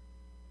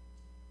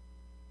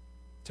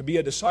 To be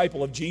a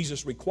disciple of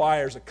Jesus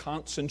requires a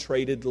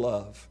concentrated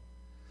love,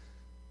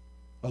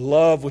 a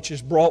love which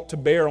is brought to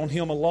bear on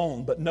Him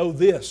alone. But know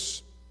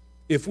this,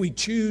 if we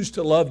choose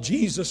to love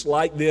Jesus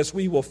like this,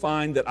 we will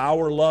find that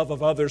our love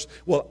of others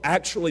will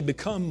actually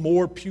become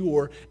more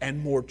pure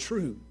and more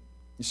true.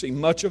 You see,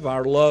 much of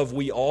our love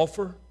we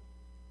offer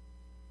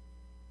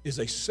is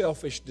a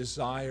selfish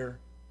desire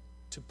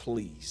to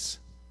please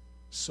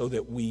so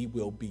that we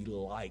will be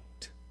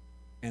liked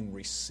and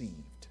received.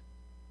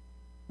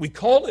 We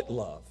call it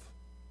love,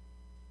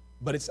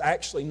 but it's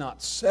actually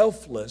not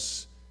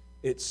selfless,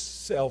 it's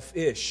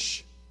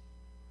selfish.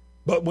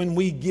 But when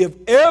we give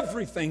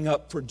everything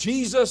up for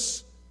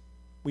Jesus,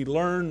 we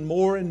learn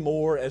more and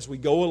more as we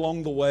go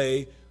along the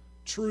way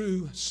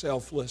true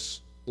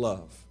selfless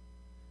love.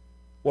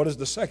 What is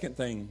the second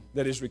thing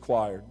that is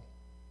required?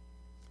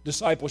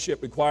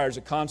 Discipleship requires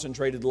a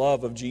concentrated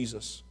love of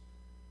Jesus.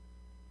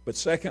 But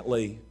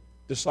secondly,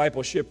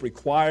 discipleship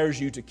requires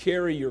you to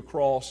carry your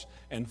cross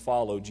and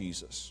follow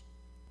Jesus.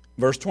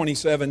 Verse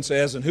 27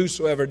 says, and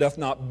whosoever doth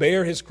not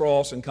bear his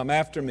cross and come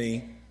after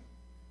me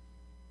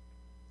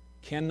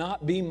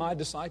cannot be my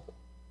disciple.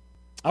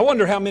 I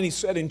wonder how many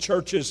sit in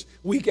churches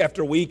week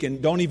after week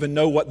and don't even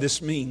know what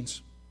this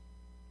means.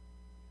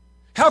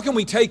 How can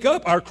we take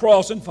up our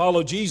cross and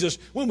follow Jesus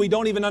when we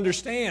don't even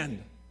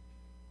understand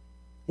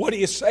what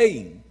He is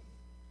saying,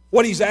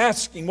 what He's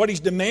asking, what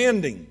He's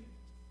demanding?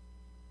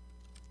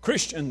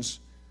 Christians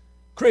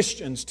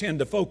tend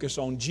to focus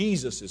on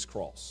Jesus'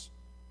 cross.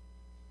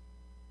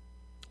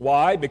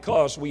 Why?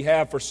 Because we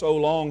have for so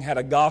long had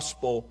a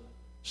gospel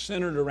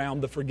centered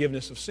around the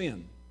forgiveness of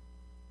sin.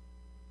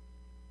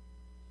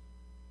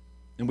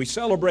 And we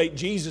celebrate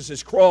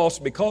Jesus' cross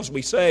because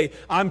we say,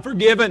 I'm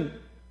forgiven,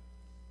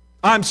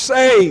 I'm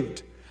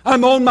saved,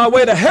 I'm on my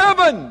way to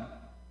heaven.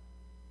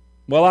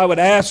 Well, I would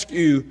ask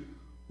you,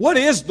 what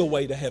is the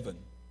way to heaven?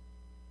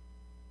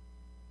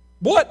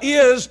 What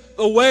is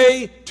the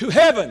way to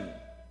heaven?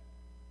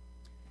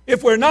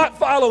 If we're not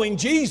following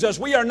Jesus,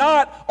 we are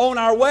not on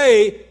our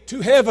way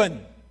to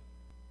heaven.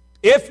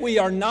 If we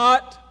are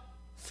not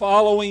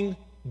following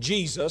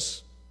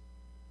Jesus,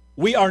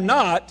 we are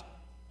not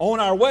on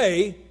our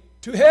way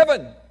to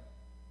heaven.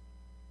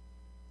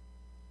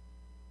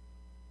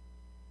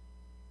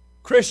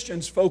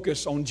 Christians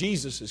focus on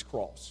Jesus'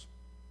 cross.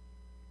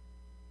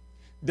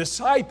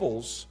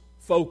 Disciples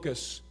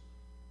focus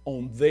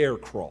on their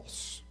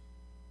cross.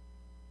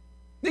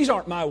 These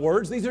aren't my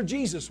words, these are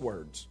Jesus'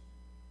 words.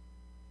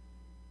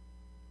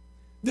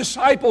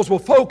 Disciples will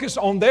focus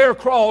on their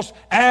cross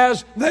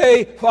as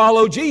they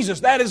follow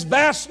Jesus. That is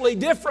vastly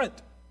different.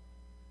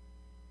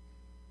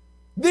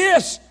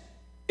 This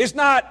is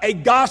not a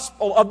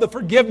gospel of the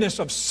forgiveness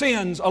of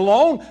sins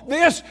alone.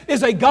 This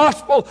is a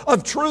gospel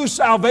of true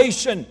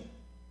salvation.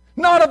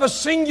 Not of a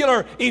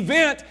singular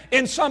event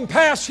in some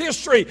past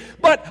history,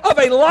 but of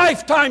a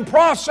lifetime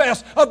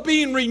process of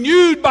being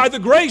renewed by the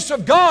grace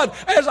of God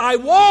as I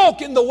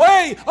walk in the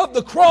way of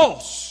the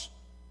cross.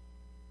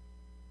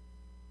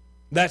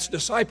 That's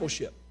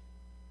discipleship.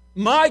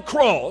 My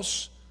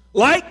cross,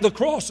 like the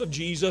cross of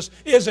Jesus,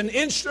 is an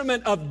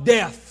instrument of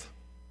death.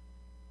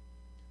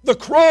 The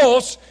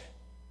cross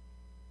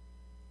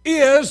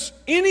is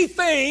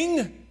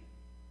anything,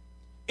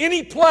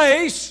 any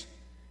place,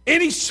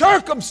 any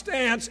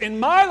circumstance in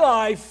my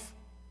life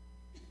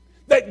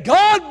that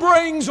God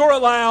brings or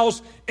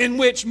allows in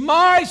which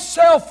my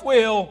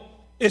self-will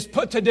is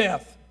put to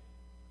death.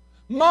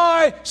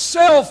 My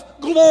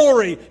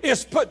self-glory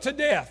is put to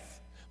death.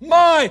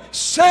 My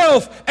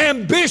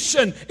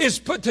self-ambition is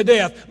put to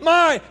death.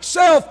 My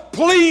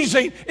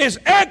self-pleasing is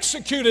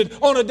executed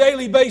on a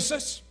daily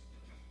basis.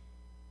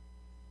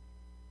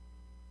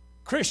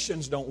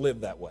 Christians don't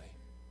live that way.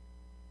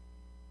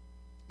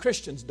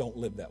 Christians don't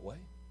live that way.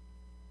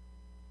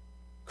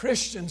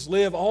 Christians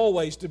live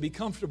always to be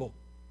comfortable.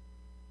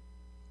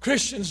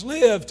 Christians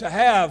live to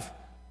have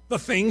the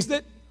things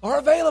that are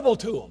available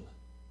to them.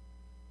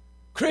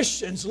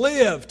 Christians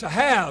live to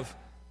have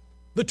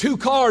the 2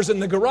 cars in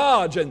the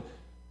garage and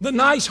the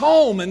nice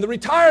home and the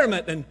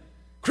retirement, and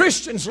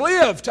Christians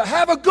live to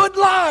have a good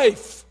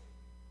life.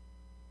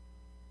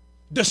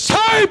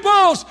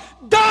 Disciples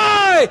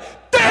die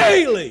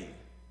daily.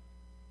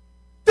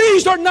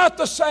 These are not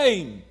the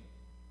same.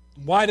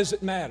 Why does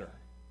it matter?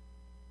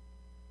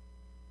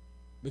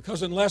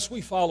 Because unless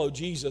we follow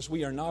Jesus,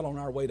 we are not on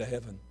our way to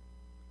heaven.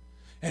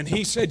 And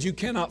He said, you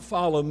cannot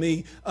follow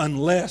me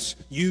unless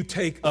you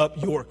take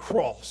up your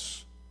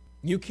cross.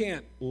 You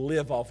can't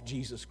live off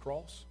Jesus'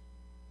 cross.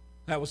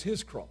 That was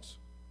His cross.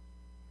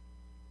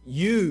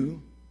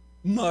 You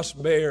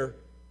must bear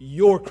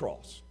your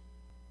cross.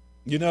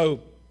 You know,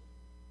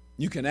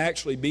 you can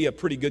actually be a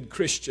pretty good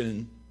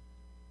Christian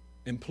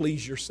and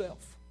please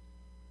yourself.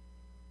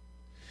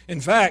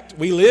 In fact,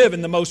 we live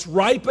in the most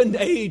ripened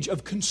age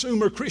of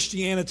consumer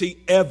Christianity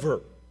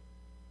ever.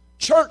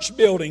 Church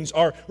buildings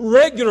are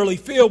regularly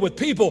filled with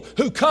people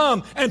who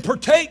come and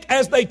partake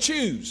as they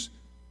choose,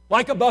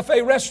 like a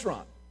buffet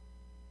restaurant.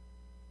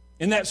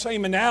 In that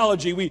same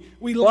analogy,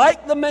 we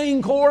like the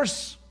main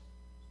course,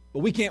 but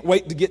we can't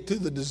wait to get to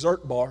the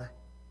dessert bar.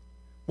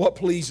 What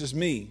pleases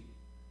me?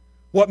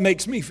 What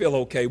makes me feel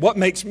okay? What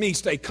makes me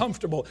stay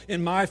comfortable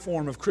in my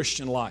form of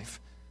Christian life?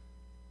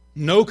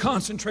 No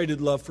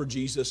concentrated love for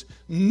Jesus,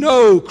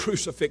 no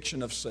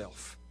crucifixion of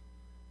self.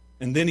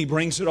 And then he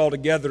brings it all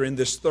together in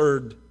this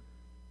third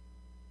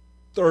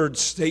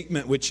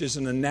statement, which is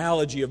an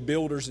analogy of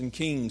builders and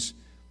kings,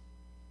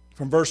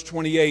 from verse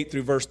 28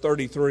 through verse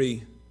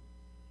 33.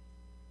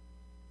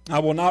 I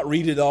will not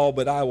read it all,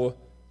 but I will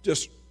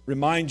just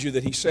remind you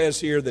that he says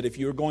here that if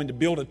you are going to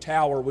build a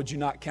tower, would you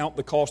not count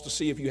the cost to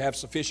see if you have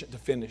sufficient to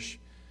finish?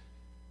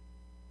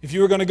 If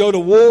you were going to go to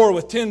war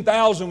with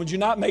 10,000, would you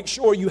not make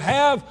sure you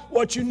have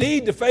what you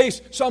need to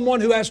face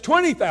someone who has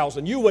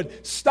 20,000? You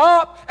would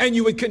stop and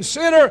you would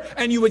consider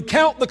and you would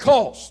count the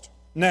cost.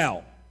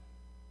 Now,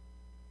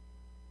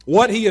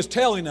 what he is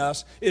telling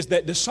us is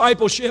that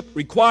discipleship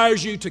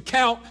requires you to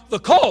count the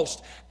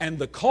cost. And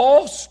the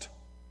cost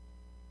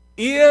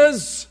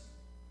is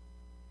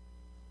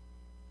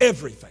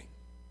everything.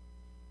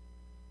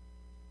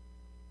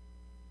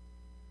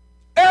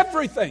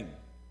 Everything.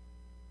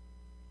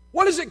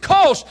 What does it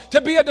cost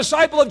to be a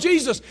disciple of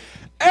Jesus?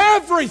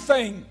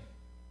 Everything.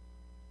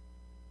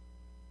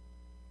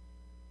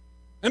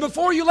 And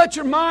before you let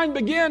your mind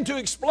begin to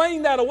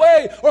explain that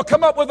away or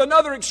come up with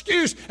another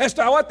excuse as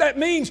to what that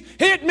means,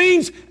 it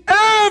means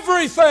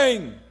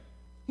everything.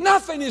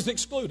 Nothing is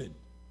excluded.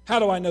 How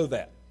do I know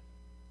that?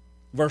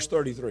 Verse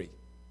 33.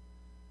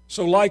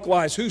 So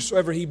likewise,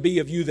 whosoever he be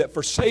of you that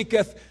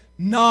forsaketh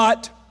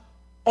not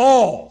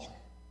all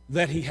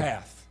that he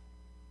hath,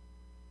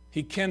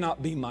 he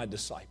cannot be my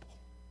disciple.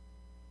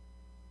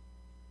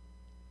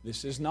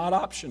 This is not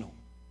optional.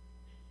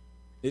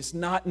 It's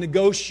not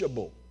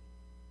negotiable.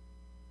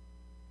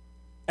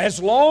 As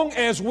long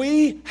as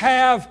we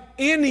have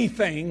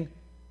anything,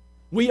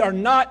 we are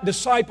not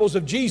disciples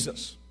of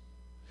Jesus.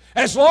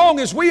 As long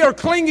as we are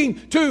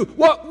clinging to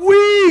what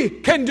we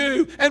can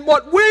do and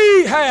what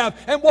we have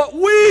and what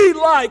we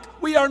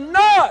like, we are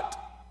not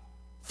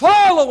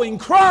following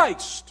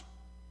Christ.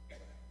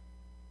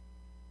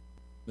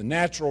 The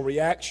natural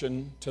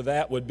reaction to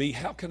that would be,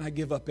 how can I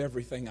give up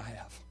everything I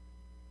have?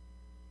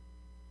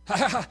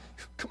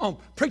 Come on,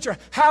 preacher,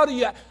 how do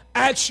you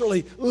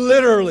actually,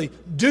 literally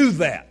do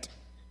that?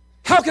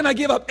 How can I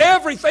give up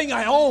everything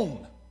I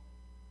own?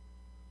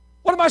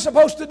 What am I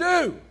supposed to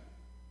do?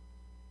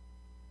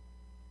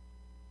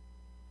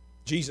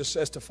 Jesus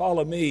says to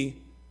follow me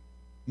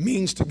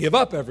means to give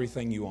up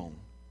everything you own.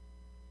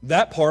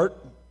 That part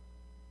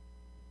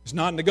is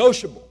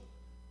non-negotiable.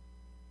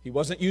 He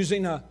wasn't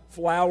using a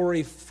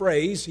flowery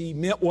phrase. He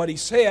meant what he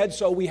said,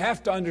 so we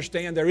have to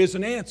understand there is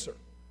an answer.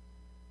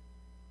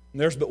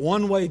 And there's but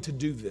one way to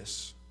do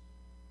this.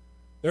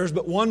 There's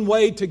but one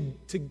way to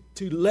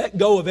let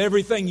go of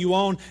everything you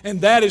own,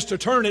 and that is to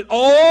turn it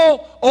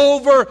all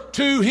over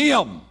to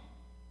Him.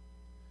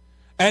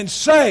 And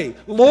say,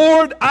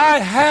 Lord, I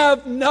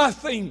have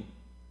nothing.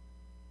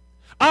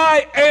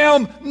 I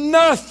am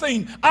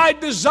nothing. I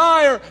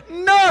desire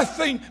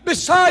nothing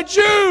besides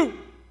you.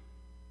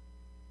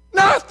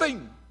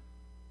 Nothing.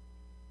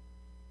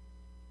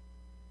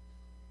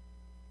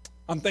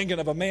 I'm thinking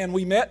of a man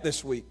we met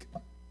this week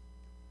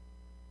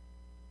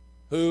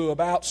who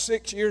about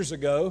 6 years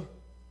ago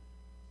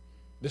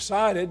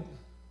decided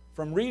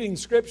from reading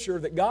Scripture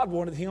that God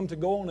wanted him to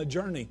go on a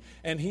journey,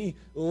 and he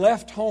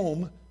left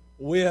home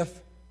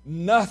with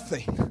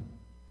nothing.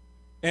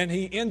 And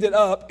he ended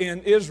up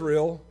in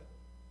Israel.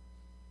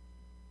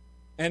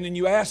 And then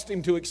you asked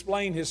him to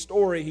explain his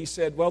story. He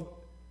said, well,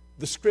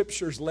 the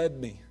Scriptures led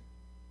me.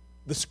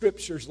 The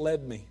Scriptures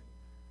led me.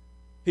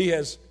 He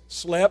has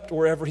slept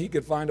wherever he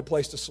could find a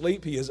place to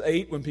sleep. He has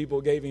ate when people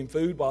gave him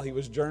food while he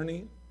was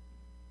journeying.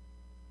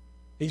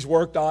 He's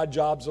worked odd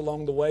jobs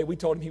along the way. We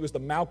told him he was the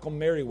Malcolm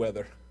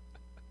Merriweather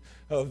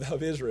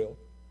of Israel.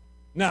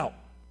 Now,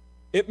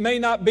 it may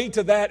not be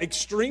to that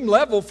extreme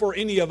level for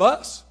any of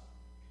us.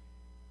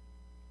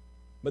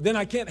 But then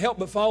I can't help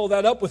but follow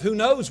that up with who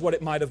knows what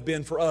it might have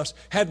been for us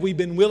had we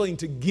been willing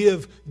to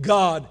give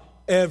God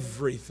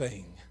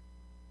everything.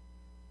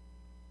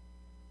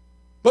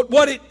 But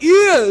what it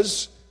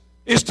is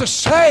to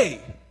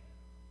say,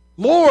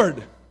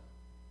 Lord,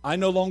 I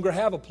no longer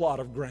have a plot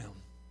of ground.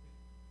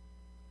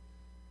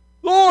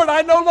 Lord,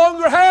 I no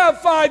longer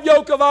have 5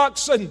 yoke of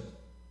oxen.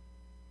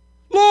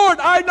 Lord,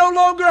 I no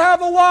longer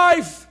have a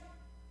wife.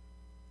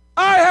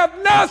 I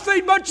have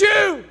nothing but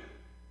you.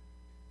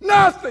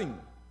 Nothing.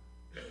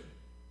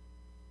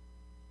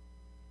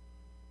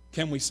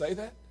 Can we say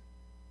that?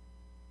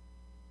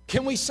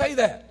 Can we say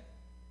that?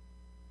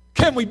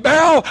 Can we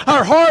bow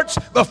our hearts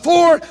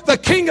before the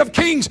King of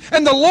Kings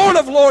and the Lord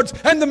of Lords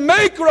and the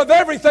Maker of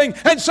everything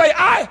and say,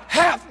 I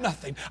have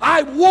nothing,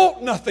 I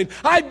want nothing,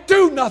 I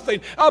do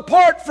nothing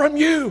apart from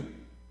you?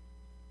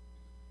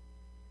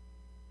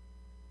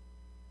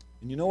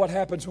 And you know what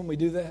happens when we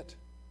do that?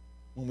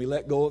 When we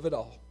let go of it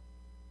all?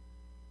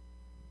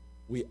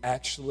 We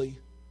actually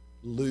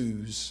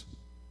lose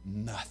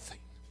nothing.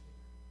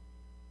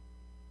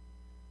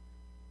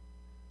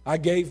 I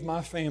gave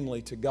my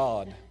family to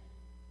God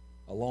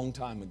a long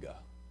time ago.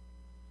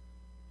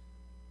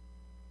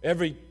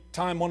 Every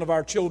time one of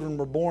our children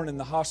were born in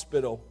the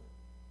hospital,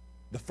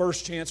 the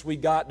first chance we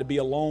got to be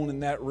alone in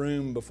that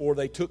room before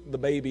they took the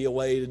baby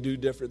away to do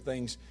different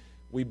things,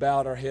 we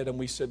bowed our head and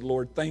we said,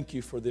 Lord, thank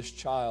you for this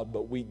child,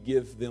 but we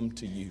give them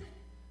to you.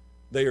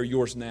 They are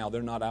yours now.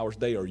 They're not ours.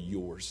 They are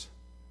yours.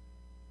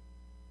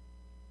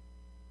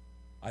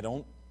 I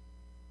don't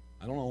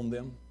own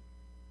them.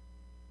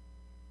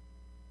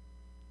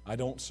 I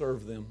don't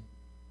serve them.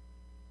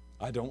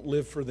 I don't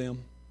live for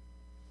them.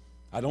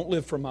 I don't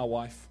live for my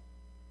wife.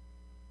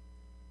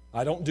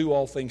 I don't do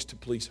all things to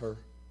please her.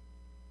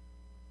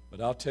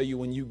 But I'll tell you,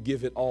 when you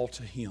give it all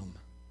to Him,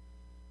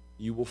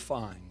 you will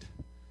find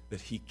that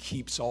He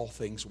keeps all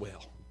things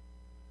well.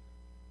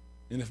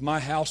 And if my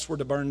house were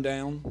to burn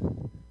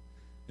down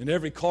and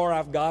every car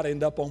I've got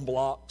end up on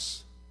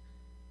blocks,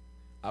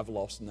 I've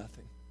lost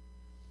nothing.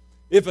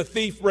 If a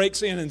thief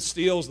breaks in and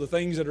steals the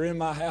things that are in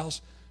my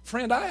house,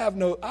 friend,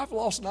 I've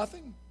lost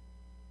nothing.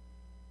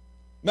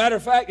 Matter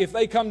of fact, if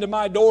they come to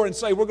my door and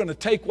say, we're going to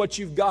take what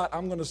you've got,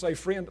 I'm going to say,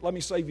 friend, let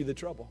me save you the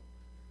trouble.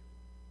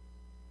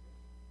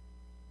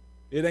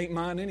 It ain't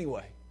mine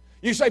anyway.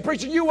 You say,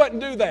 preacher, you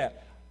wouldn't do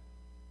that.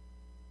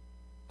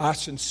 I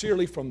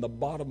sincerely, from the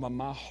bottom of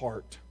my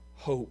heart,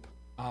 hope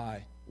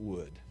I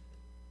would.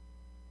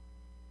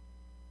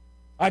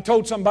 I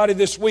told somebody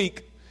this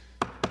week,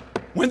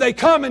 when they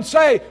come and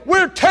say,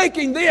 we're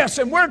taking this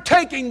and we're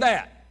taking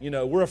that,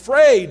 we're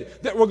afraid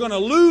that we're going to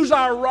lose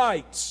our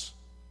rights.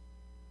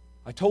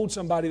 I told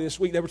somebody this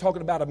week, they were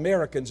talking about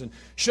Americans, and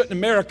shouldn't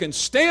Americans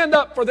stand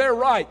up for their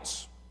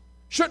rights?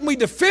 Shouldn't we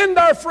defend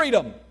our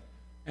freedom?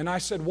 And I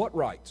said, what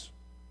rights?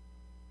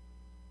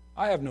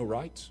 I have no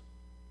rights.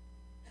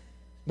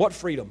 What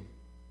freedom?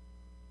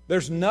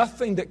 There's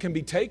nothing that can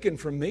be taken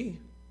from me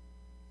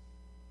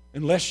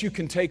unless you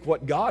can take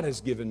what God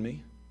has given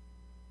me.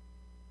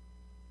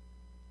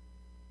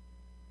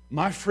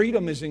 My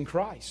freedom is in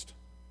Christ.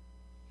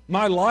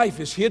 My life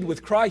is hid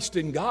with Christ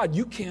in God.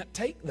 You can't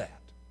take that.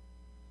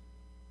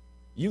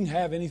 You can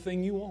have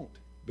anything you want,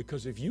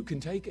 because if you can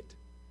take it,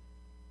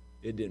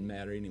 it didn't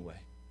matter anyway.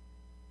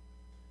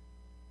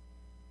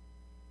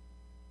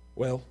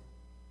 Well,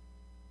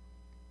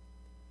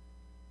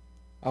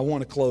 I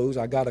want to close.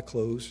 I got to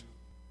close.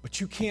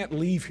 But you can't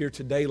leave here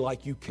today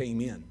like you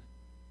came in.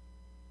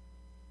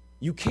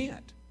 You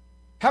can't.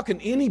 How can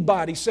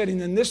anybody sitting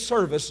in this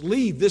service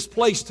leave this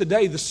place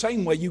today the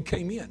same way you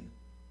came in?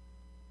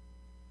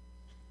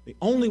 The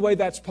only way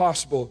that's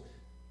possible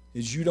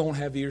is you don't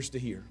have ears to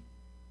hear.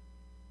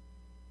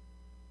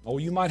 Oh,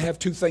 you might have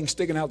 2 things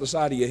sticking out the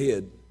side of your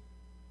head,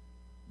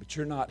 but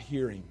you're not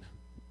hearing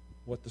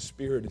what the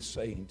Spirit is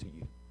saying to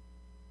you.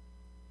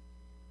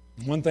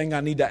 One thing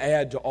I need to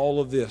add to all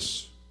of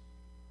this,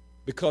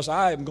 because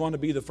I am going to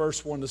be the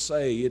first one to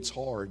say it's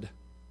hard.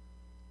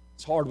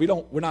 It's hard.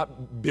 We're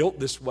not built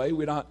this way.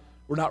 We're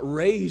not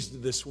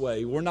raised this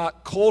way. We're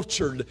not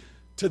cultured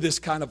to this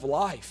kind of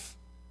life.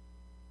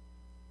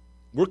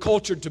 We're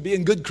cultured to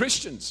being good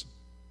Christians.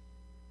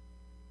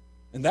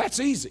 And that's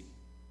easy.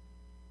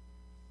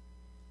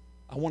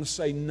 I want to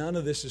say none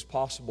of this is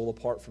possible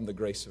apart from the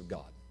grace of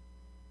God.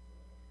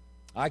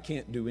 I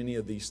can't do any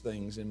of these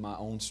things in my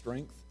own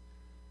strength.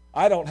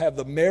 I don't have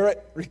the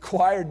merit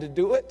required to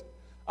do it.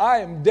 I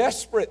am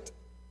desperate.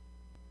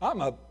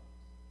 I'm a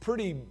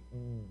pretty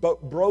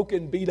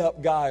broken,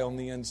 beat-up guy on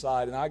the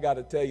inside, and I got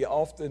to tell you,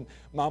 often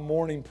my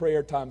morning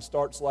prayer time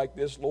starts like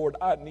this. Lord,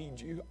 I need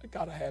you. I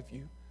got to have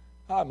you.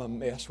 I'm a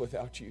mess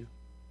without you.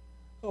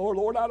 Oh,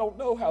 Lord, I don't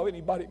know how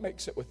anybody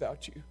makes it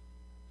without you.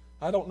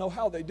 I don't know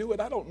how they do it.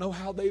 I don't know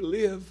how they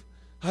live.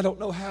 I don't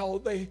know how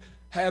they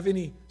have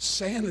any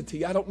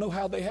sanity. I don't know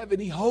how they have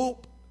any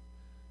hope.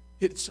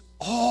 It's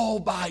all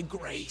by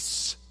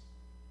grace.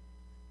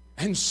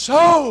 And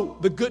so,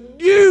 the good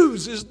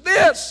news is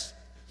this.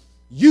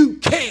 You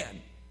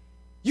can.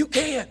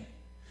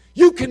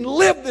 You can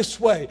live this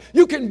way.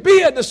 You can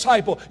be a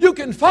disciple. You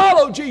can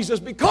follow Jesus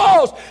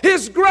because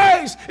His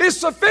grace is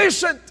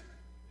sufficient.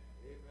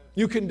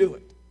 You can do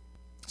it.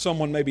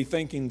 Someone may be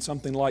thinking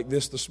something like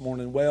this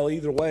morning. Well,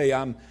 either way,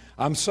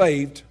 I'm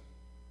saved.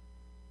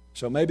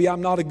 So maybe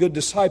I'm not a good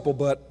disciple,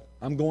 but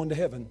I'm going to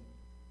heaven.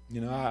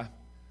 You know,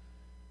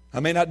 I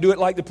may not do it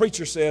like the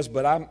preacher says,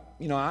 but I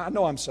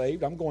know I'm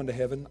saved. I'm going to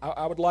heaven.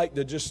 I would like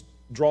to just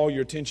draw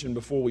your attention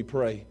before we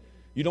pray.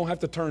 You don't have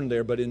to turn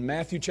there, but in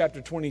Matthew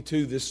chapter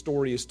 22, this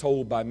story is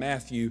told by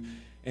Matthew,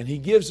 and he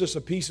gives us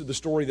a piece of the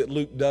story that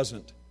Luke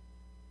doesn't.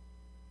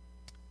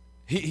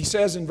 He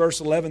says in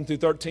verse 11 through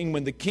 13,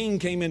 when the king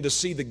came in to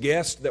see the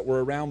guests that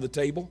were around the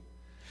table,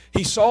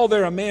 he saw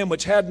there a man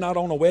which had not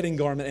on a wedding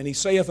garment, and he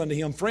saith unto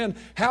him, Friend,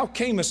 how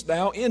camest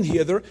thou in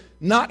hither,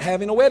 not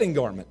having a wedding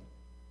garment?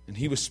 And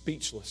he was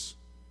speechless.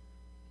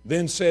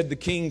 Then said the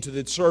king to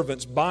the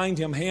servants, Bind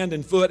him hand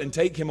and foot, and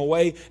take him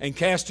away, and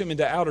cast him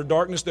into outer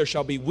darkness. There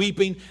shall be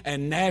weeping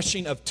and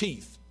gnashing of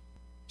teeth.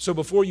 So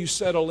before you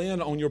settle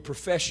in on your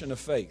profession of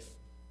faith,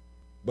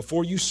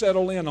 before you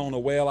settle in on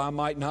I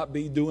might not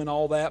be doing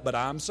all that, but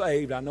I'm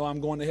saved, I know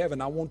I'm going to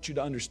heaven, I want you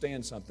to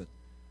understand something.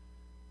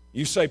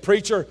 You say,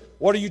 Preacher,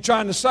 what are you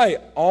trying to say?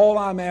 All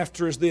I'm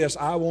after is this.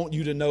 I want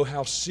you to know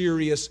how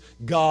serious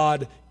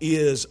God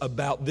is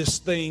about this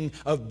thing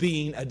of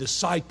being a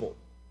disciple.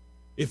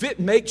 If it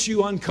makes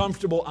you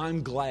uncomfortable,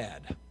 I'm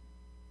glad.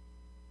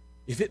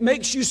 If it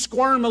makes you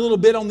squirm a little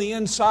bit on the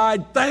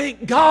inside,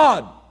 thank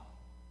God.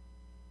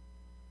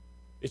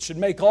 It should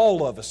make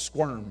all of us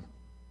squirm,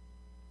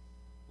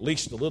 at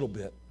least a little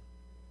bit.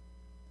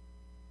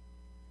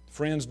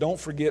 Friends, don't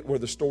forget where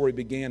the story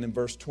began in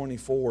verse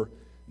 24.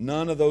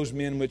 None of those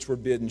men which were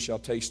bidden shall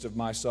taste of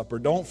my supper.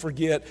 Don't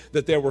forget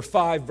that there were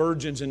 5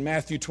 virgins in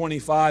Matthew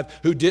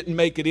 25 who didn't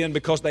make it in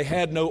because they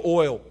had no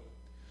oil.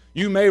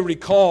 You may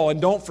recall,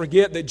 and don't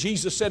forget that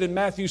Jesus said in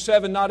Matthew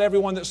 7, Not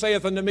everyone that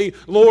saith unto me,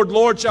 Lord,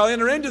 Lord, shall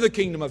enter into the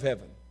kingdom of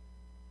heaven.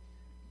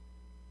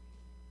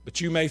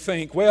 But you may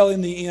think, well,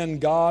 in the end,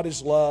 God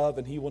is love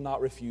and He will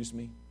not refuse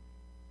me.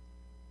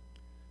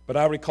 But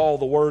I recall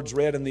the words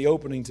read in the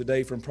opening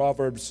today from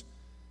Proverbs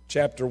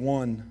chapter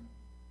 1.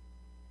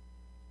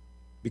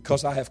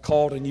 Because I have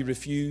called and ye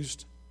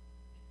refused,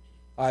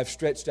 I have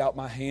stretched out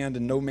my hand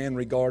and no man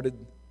regarded.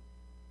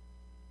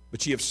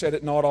 But ye have set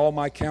at naught all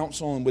my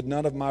counsel, and with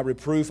none of my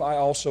reproof I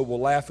also will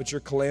laugh at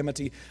your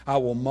calamity. I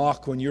will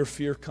mock when your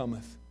fear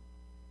cometh.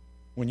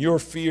 When your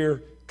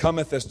fear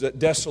cometh as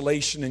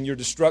desolation, and your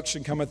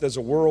destruction cometh as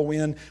a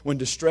whirlwind, when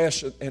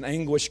distress and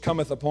anguish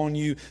cometh upon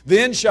you,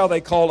 then shall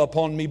they call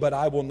upon me, but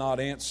I will not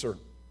answer.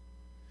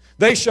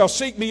 They shall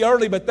seek me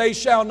early, but they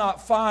shall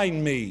not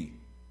find me.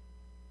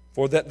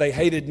 For that they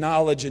hated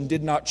knowledge and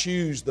did not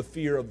choose the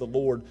fear of the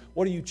Lord.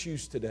 What do you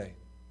choose today?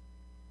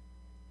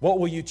 What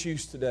will you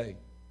choose today?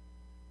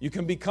 You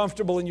can be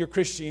comfortable in your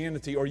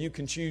Christianity, or you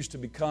can choose to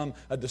become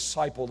a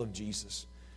disciple of Jesus.